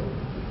celebrate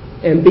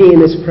and be in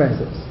his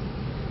presence.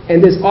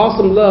 And this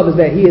awesome love is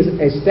that he has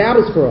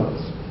established for us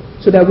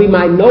so that we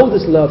might know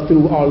this love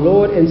through our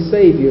Lord and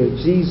Savior,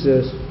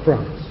 Jesus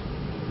Christ.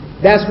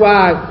 That's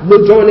why,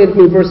 look, join in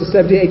me verses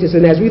 7 to 8,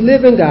 and as we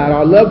live in God,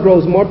 our love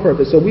grows more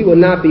perfect, so we will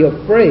not be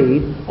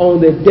afraid on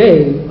the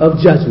day of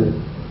judgment.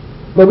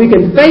 But we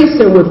can face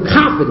Him with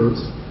confidence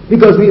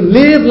because we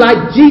live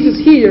like Jesus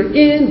here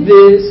in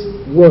this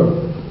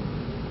world.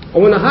 I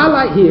want to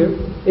highlight here,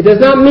 it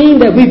does not mean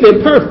that we've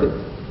been perfect,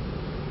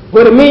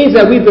 but it means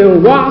that we've been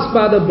washed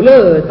by the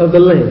blood of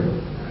the Lamb.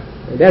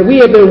 That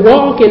we have been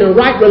walking in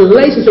right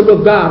relationship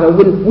with God. And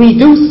when we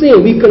do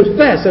sin, we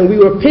confess and we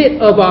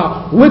repent of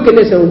our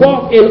wickedness and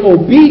walk in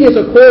obedience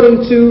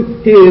according to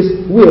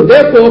His will.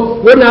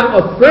 Therefore, we're not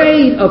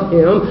afraid of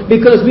Him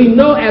because we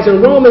know, as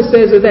in Romans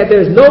says, that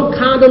there's no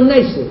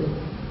condemnation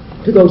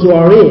to those who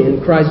are in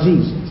Christ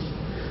Jesus.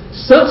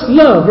 Such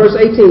love, verse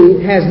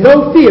 18, has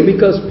no fear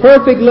because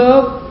perfect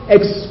love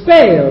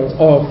expels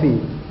all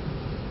fear.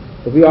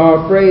 If we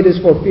are afraid,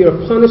 it's for fear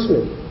of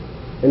punishment.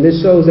 And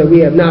this shows that we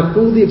have not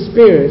fully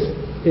experienced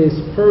His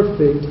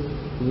perfect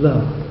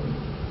love.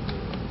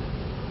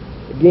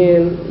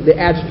 Again, the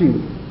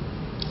attribute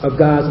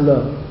of God's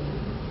love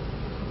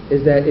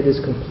is that it is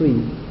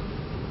complete.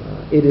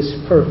 It is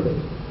perfect.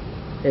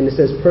 And it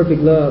says perfect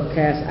love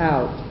casts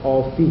out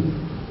all fear.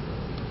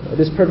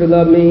 This perfect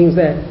love means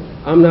that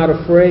I'm not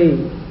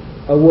afraid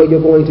of what you're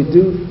going to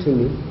do to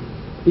me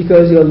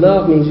because your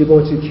love means you're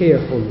going to care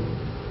for me.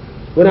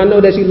 When I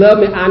know that you love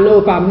me, I know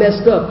if I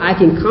messed up, I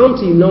can come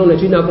to you knowing that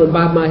you're not going to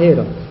bite my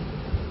head off.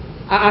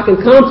 I can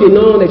come to you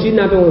knowing that you're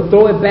not going to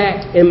throw it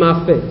back in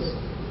my face.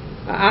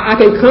 I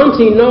can come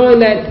to you knowing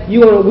that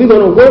we're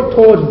going to work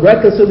towards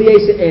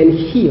reconciliation and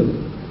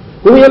healing.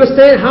 When we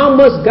understand how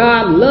much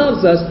God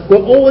loves us,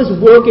 we're always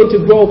working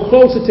to grow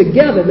closer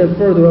together than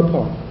further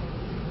apart.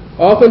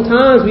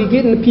 Oftentimes we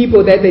get into people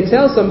that they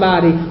tell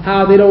somebody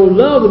how they don't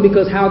love them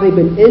because how they've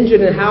been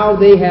injured and how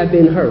they have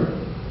been hurt.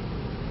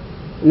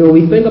 You know,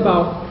 we think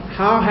about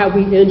how have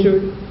we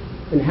injured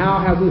and how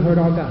have we hurt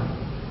our God.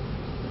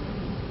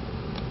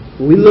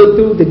 When we look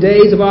through the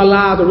days of our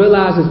lives and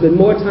realize there's been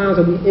more times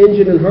that we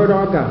injured and hurt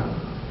our God.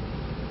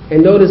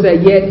 And notice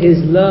that yet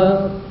His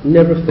love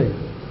never failed.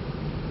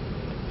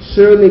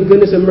 Surely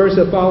goodness and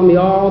mercy follow me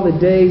all the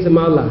days of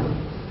my life.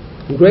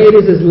 Great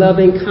is His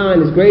loving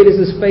kindness. Great is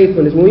His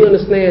faithfulness. When we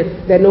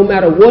understand that no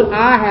matter what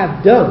I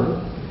have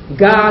done,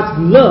 God's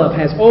love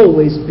has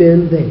always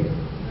been there.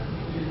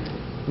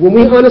 When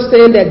we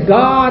understand that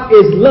God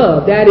is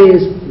love, that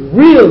is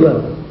real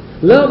love.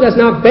 Love that's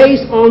not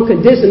based on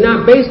condition,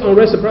 not based on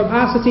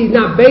reciprocity,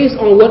 not based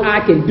on what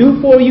I can do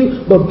for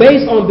you, but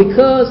based on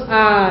because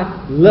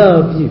I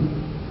love you.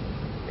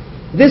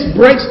 This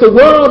breaks the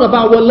world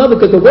about what love is,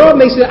 because the world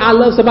makes sure I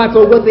love somebody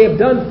for what they have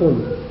done for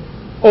me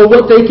or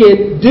what they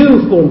can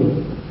do for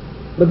me.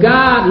 But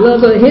God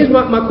loves us. Here's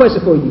my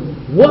question for you.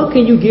 What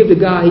can you give to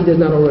God He does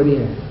not already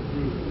have?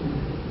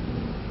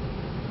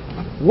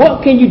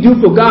 What can you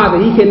do for God that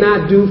He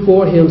cannot do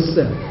for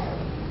Himself?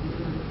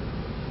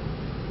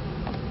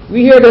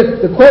 We hear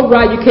the quote,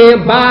 right, you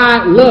can't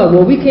buy love.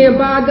 Well, we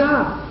can't buy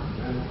God.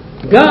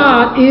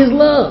 God is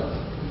love.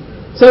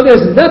 So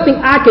there's nothing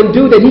I can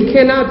do that He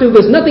cannot do.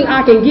 There's nothing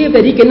I can give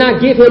that He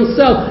cannot give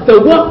Himself. So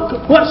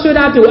what should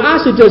I do?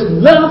 I should just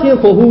love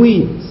Him for who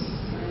He is.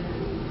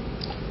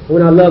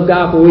 When I love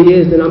God for who He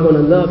is, then I'm going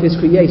to love His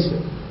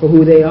creation for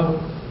who they are.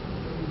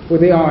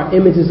 For they are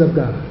images of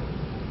God.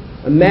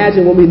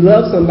 Imagine when we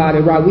love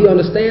somebody, right? We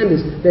understand this.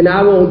 Then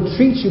I won't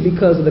treat you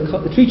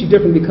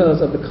different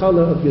because of the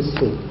color of your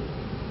skin.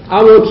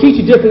 I won't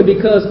treat you differently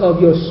because of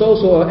your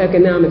social or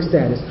economic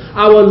status.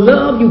 I will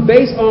love you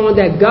based on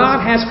that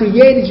God has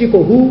created you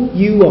for who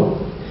you are.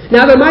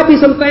 Now there might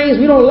be some things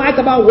we don't like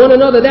about one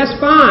another. That's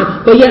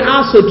fine, but yet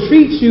I should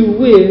treat you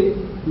with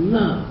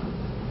love.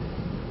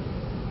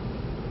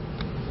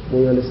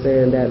 When you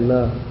understand that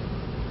love,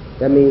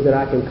 that means that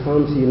I can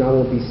come to you and I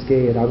won't be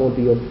scared. I won't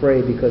be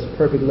afraid because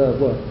perfect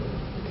love, what?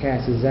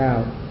 Casts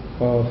out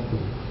all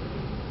fear.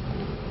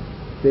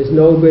 There's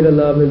no greater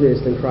love than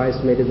this than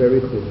Christ made it very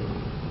clear.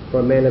 For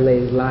a man to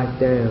lay his life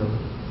down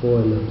for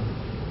another.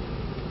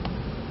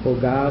 For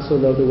God so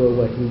loved the world,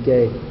 what? He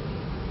gave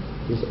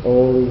His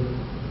only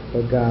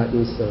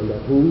begotten Son,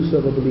 that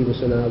whosoever believes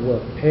shall not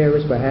what?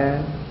 Perish but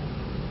have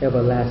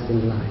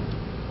everlasting life.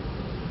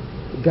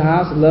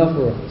 God's love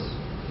for us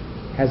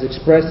has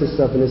expressed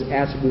itself in His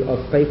attribute of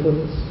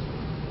faithfulness,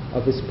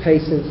 of His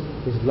patience,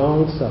 His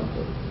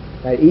long-suffering.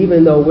 That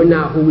even though we're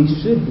not who we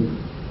should be,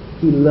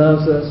 He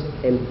loves us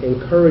and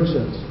encourages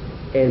us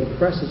and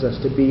presses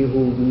us to be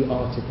who we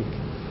ought to be.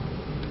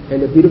 And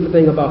the beautiful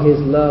thing about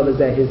His love is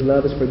that His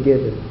love is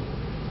forgiving.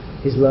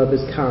 His love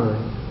is kind.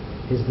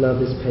 His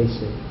love is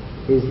patient.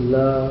 His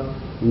love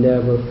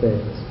never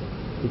fails.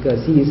 Because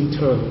He is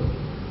eternal.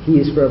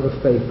 He is forever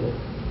faithful.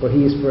 For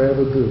He is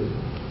forever good.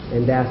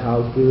 And that's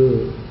how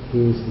good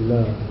His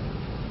love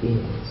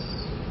is.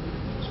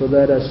 So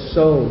let us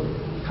show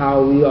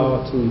how we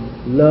ought to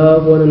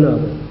love one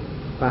another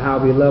by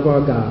how we love our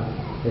God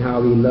and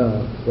how we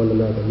love one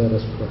another. Let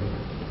us pray.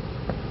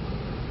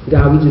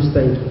 God, we just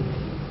thank You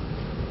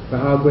for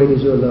how great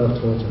is Your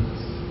love towards us.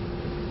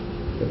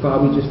 And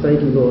Father, we just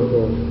thank you, Lord,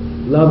 for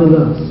loving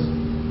us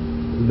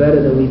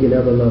better than we can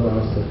ever love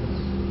ourselves.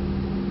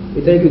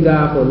 We thank you,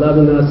 God, for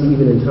loving us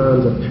even in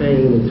times of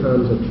pain, in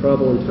times of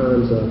trouble, in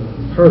times of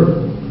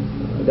hurt,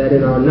 that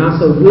in our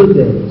not-so-good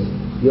days,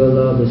 your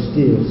love is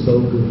still so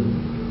good.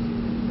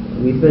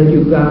 We thank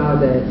you,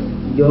 God, that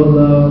your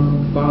love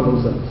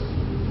follows us.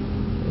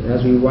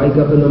 As we wake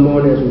up in the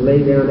morning, as we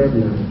lay down at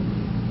night,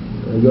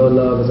 your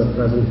love is a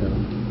present help.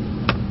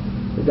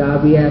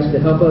 God, we ask to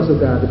help us, oh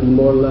God, to be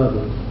more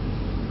loving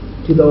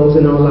to those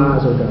in our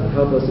lives, oh God.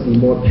 Help us to be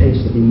more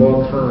patient, to be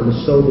more kind, to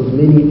show those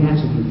many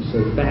attributes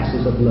and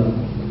facets of love,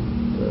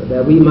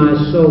 that we might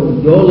show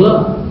your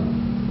love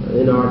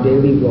in our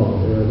daily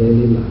walk, in our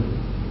daily life.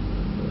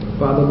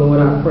 Father, Lord,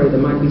 I pray there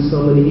might be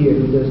someone here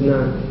who does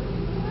not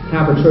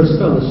have a church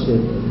fellowship.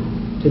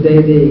 Today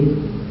they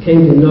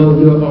came to know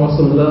your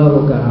awesome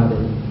love, oh God,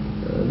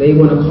 and they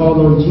want to call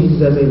on Jesus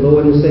as their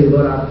Lord and say,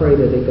 Lord, I pray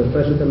that they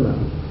confess with their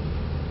mouth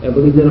and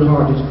believe in their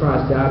heart that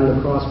Christ died on the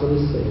cross for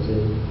their sins,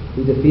 and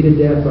he defeated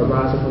death by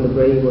rising from the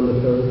grave on the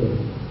third day.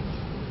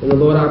 And the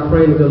Lord, I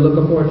pray that they're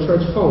looking for a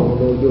church home.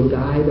 Lord, you'll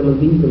guide them and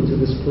lead them to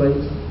this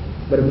place.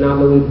 But if not,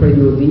 Lord, we pray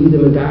you'll lead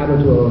them and guide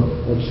them to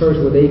a church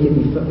where they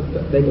can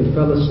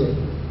fellowship,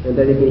 and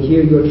that they can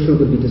hear your truth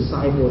and be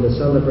discipled and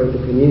celebrate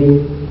the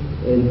communion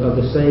and of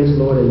the saints,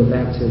 Lord, and the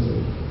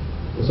baptism.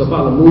 And so,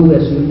 Father, move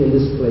us in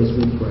this place,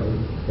 we pray.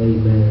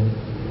 Amen.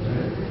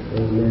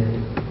 Amen.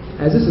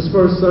 As this is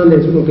first Sunday,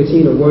 we're going to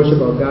continue to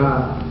worship our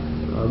God.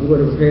 We're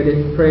going to prepare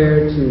the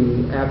prayer to,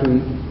 after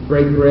we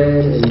break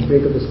bread and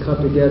drink of this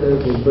cup together,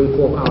 we'll bring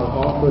forth our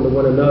offering to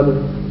one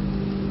another.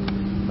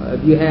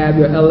 If you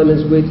have your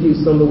elements with you,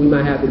 some of we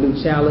might have the new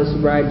chalice,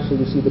 right? So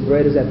you see the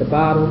bread is at the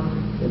bottom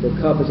and the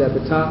cup is at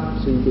the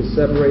top, so you can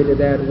separate it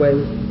that way.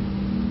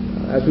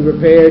 As we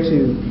prepare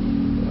to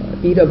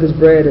eat of this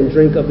bread and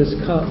drink of this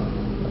cup,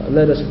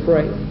 let us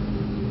pray.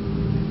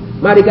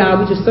 Mighty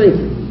God, we just thank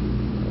you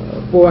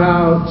for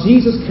how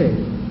Jesus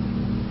came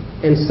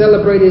and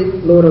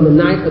celebrated, Lord, on the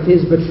night of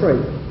his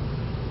betrayal,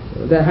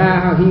 that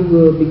how he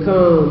will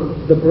become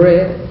the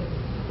bread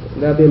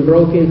that have been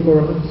broken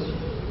for us,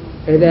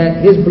 and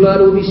that his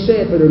blood will be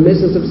shed for the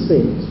remission of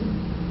sins.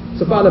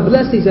 So, Father,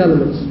 bless these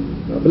elements.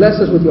 Bless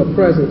us with your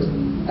presence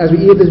as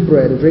we eat this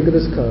bread and drink of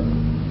this cup.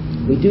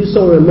 We do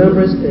so in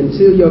remembrance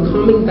until you're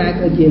coming back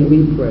again,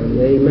 we pray.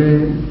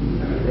 Amen.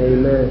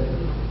 Amen.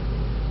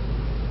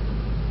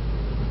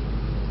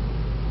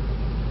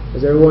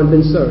 Has everyone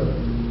been served?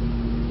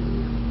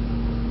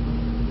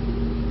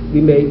 We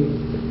may,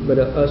 but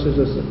the ushers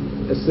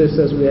assist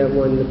us. We have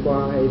one in the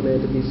choir, amen,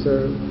 to be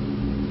served.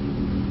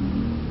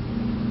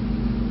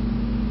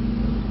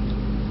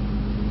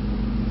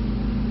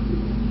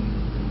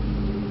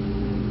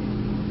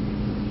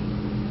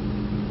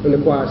 When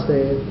the choir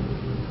stand.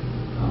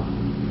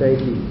 Thank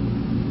you.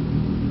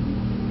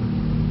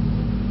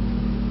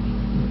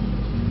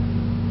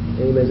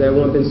 Amen. Has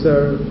everyone been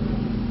served?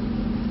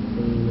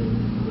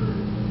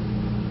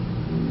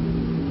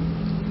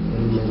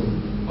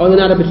 On the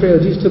night of betrayal,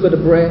 Jesus took of the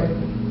bread,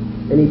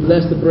 and he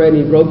blessed the bread,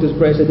 and he broke this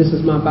bread, and said, this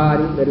is my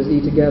body, let us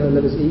eat together,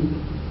 let us eat.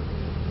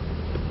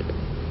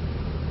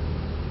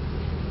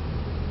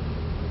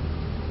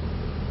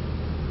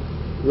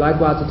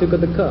 Likewise, he took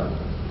of the cup,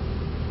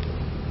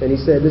 and he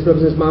said, this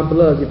represents my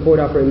blood, you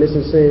poured out for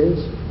remission of sins.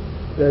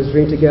 Let us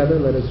drink together,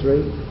 let us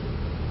drink.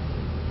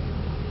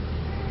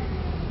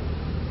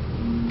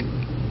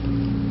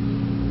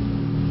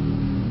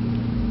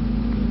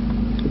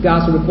 The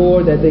gospel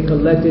report that they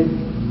collected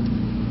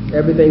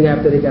everything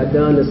after they got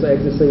done, the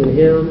exit singing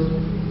hymns.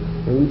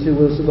 And we too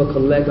will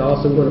collect.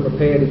 Also, we're going to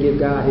prepare to give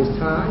God his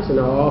tithes and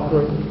our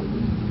offering.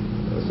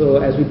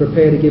 So as we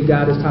prepare to give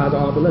God his tithes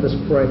and offering, let us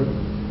pray.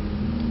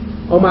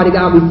 Almighty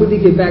God, we quickly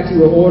give back to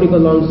you what already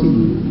belongs to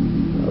you.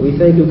 We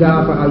thank you,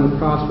 God, for how you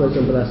prospered us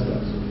and blessed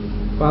us.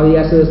 Father, you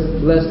ask us to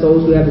bless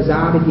those who have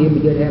desire to give,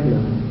 but yet have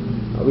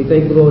none. We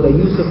thank you, Lord, that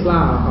you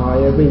supply our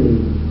every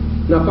need.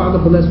 Now, Father,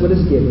 bless what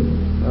is given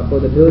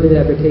for the building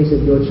and edification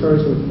of your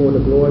church and for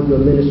the glory of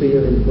your ministry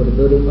and for the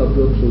building of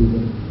your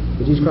kingdom.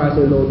 In Jesus Christ,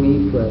 our Lord,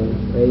 we pray.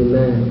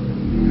 Amen.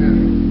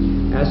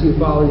 Amen. As you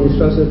follow the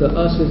instructions of the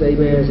ushers,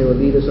 amen, they will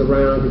lead us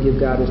around to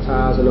give God his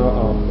tithes and our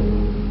offering.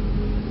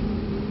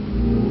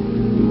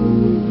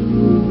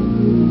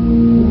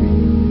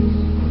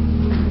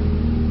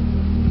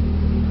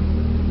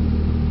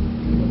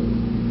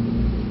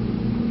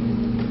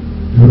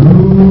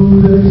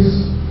 Do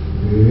this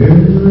in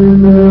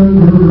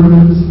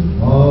remembrance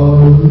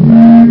of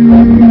me.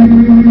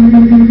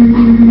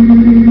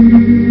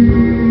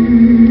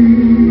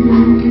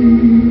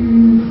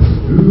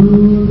 Do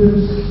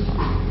this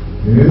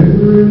in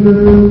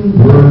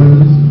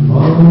remembrance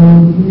of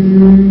me.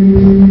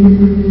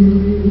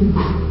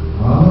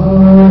 I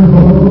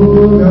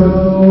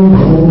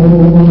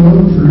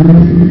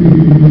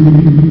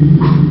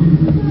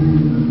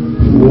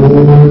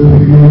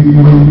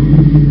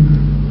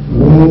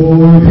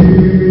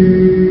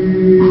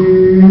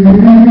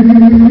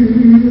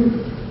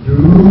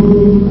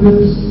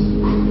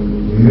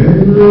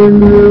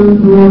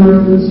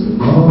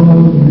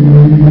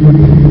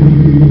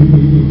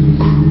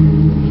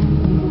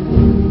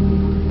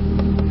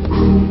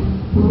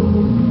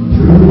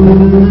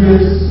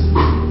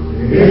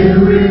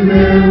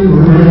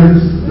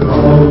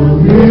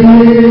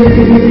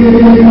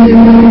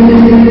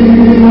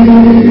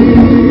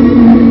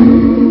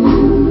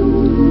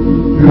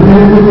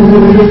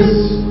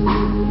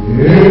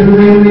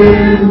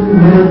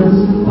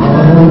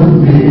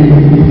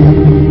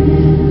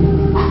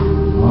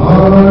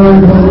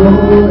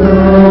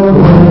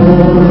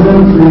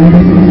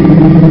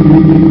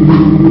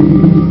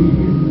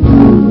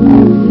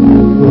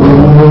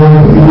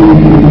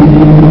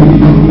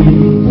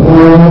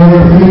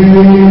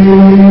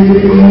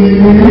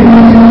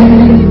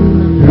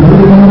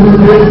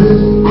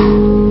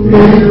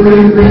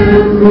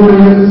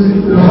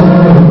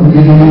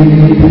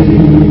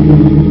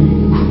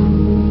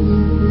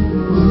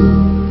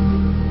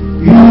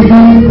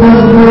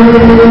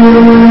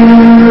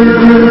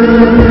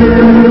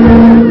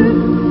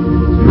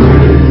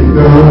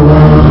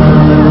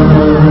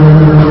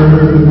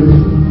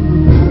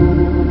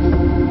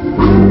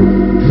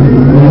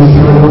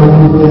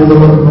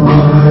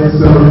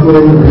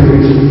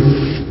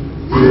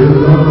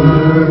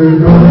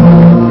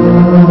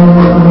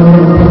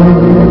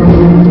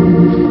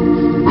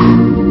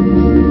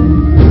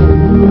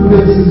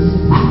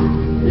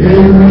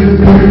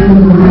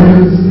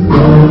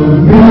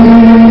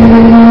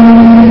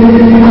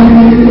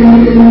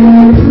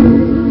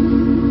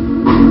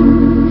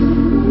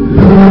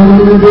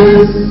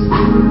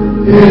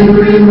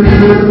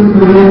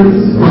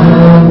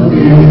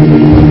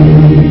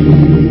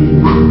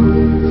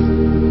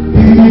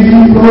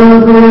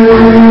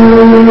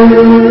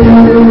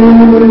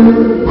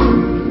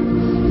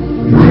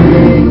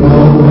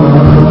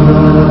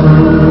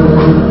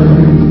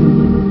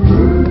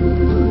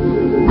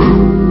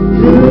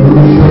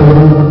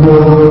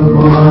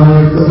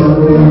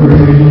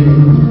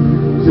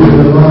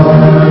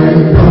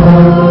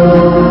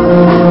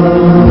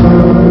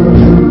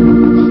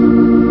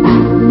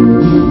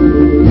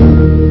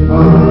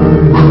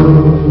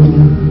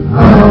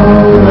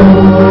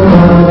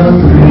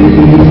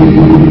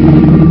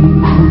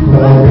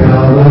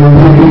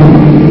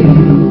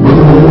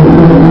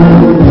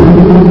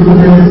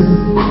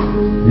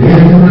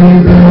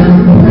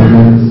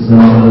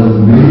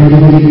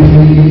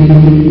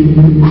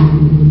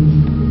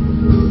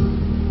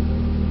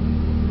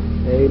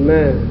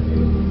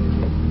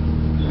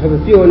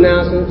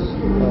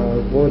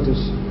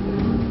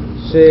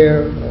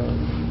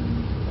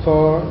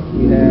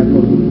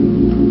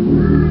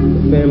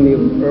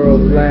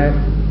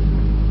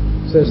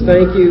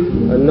Thank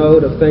you, a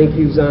note of thank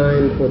you,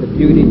 Zion, for the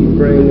beauty you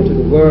bring into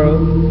the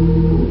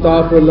world.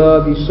 Thoughtful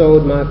love you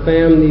showed my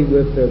family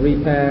with the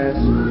repast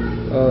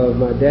of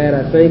my dad.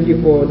 I thank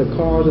you for the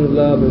cause and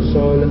love you've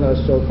shown us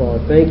so far.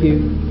 Thank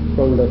you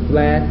from the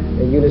Flat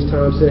and Eunice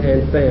Thompson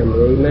and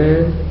family.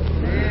 Amen.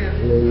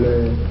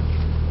 Amen.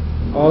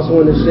 Also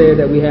want to share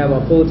that we have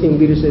our full team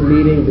leadership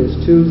meeting this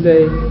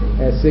Tuesday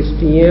at 6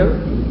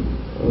 p.m.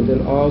 And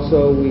then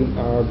also we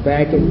are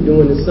back and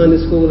doing the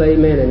Sunday school,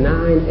 amen, at 9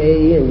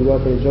 a.m. You're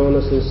welcome to join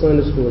us in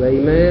Sunday school,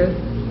 amen.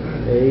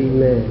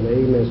 Amen.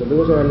 Amen. So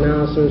those are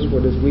announcements for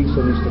this week's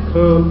weeks to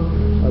come.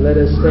 Let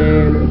us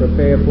stand and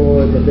prepare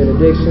for the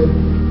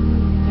benediction.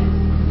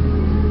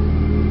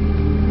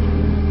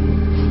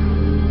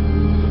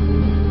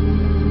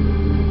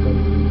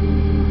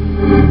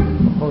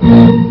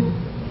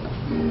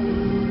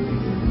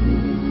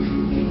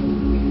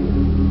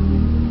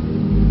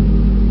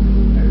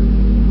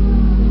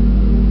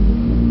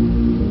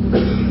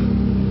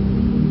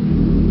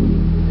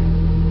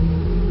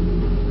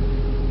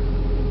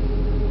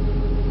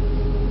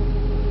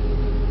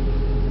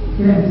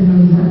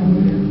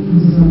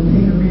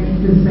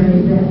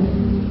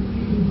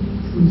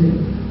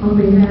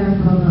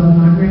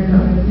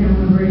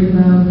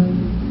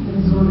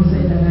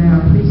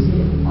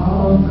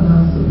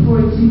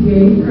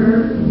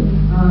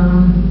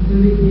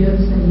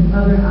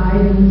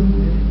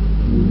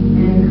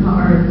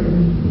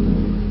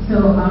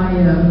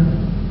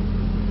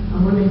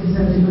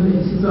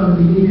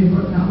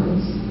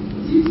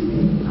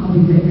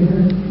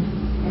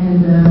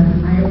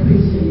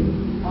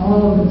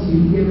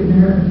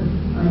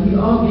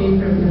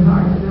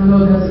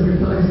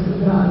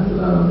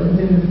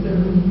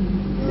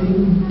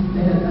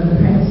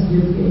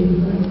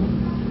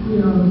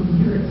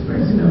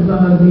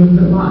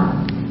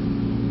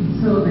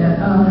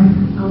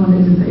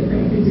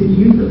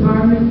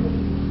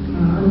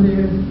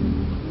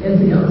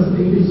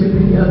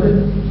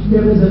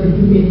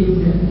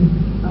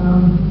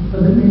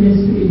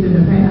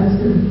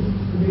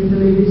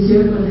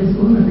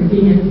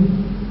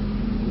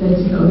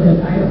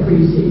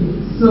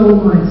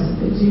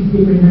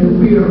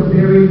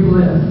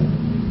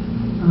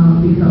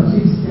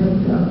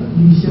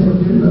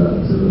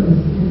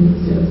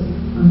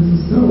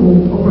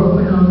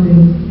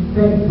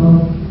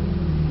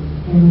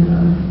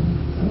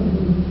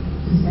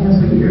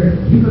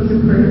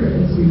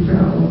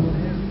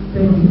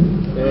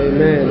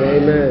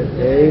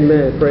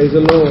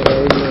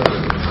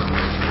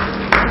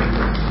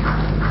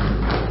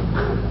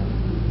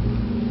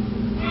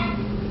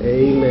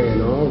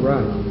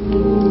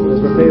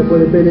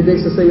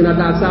 Benediction, singing our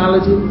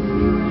doxology.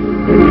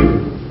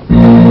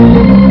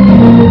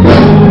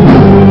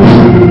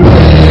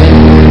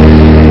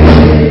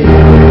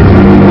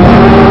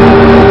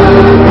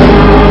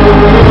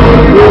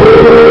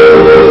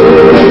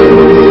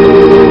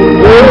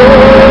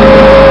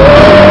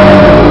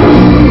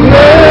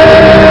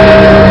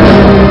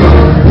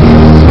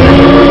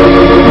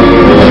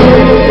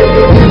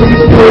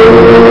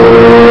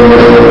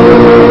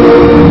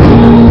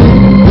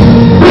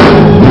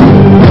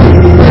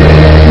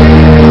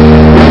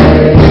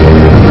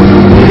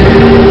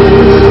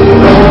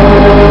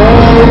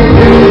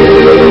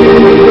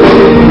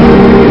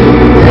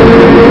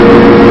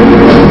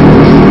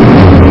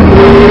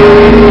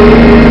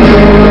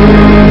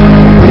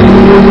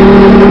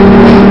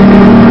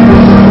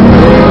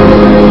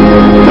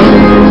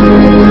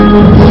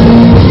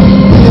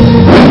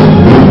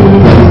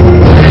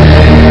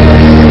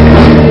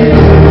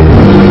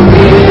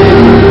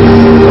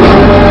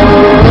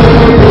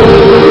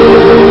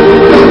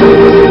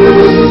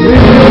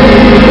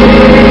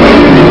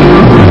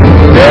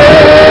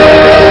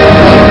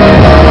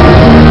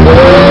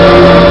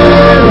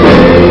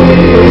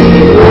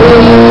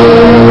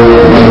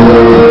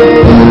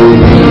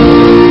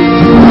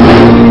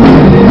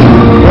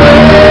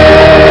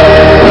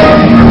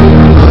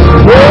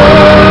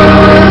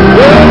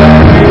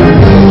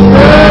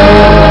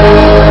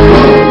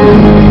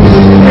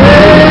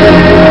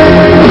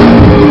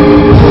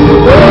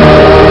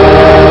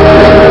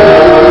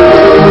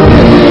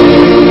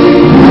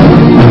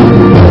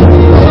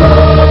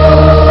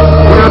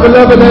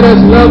 Beloved, let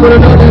us love one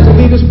another as we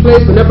leave this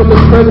place, but never from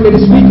His presence. May the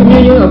sweet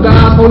communion of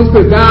God's Holy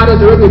Spirit guide us,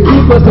 directly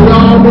keep us, and we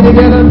all be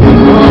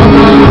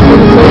together.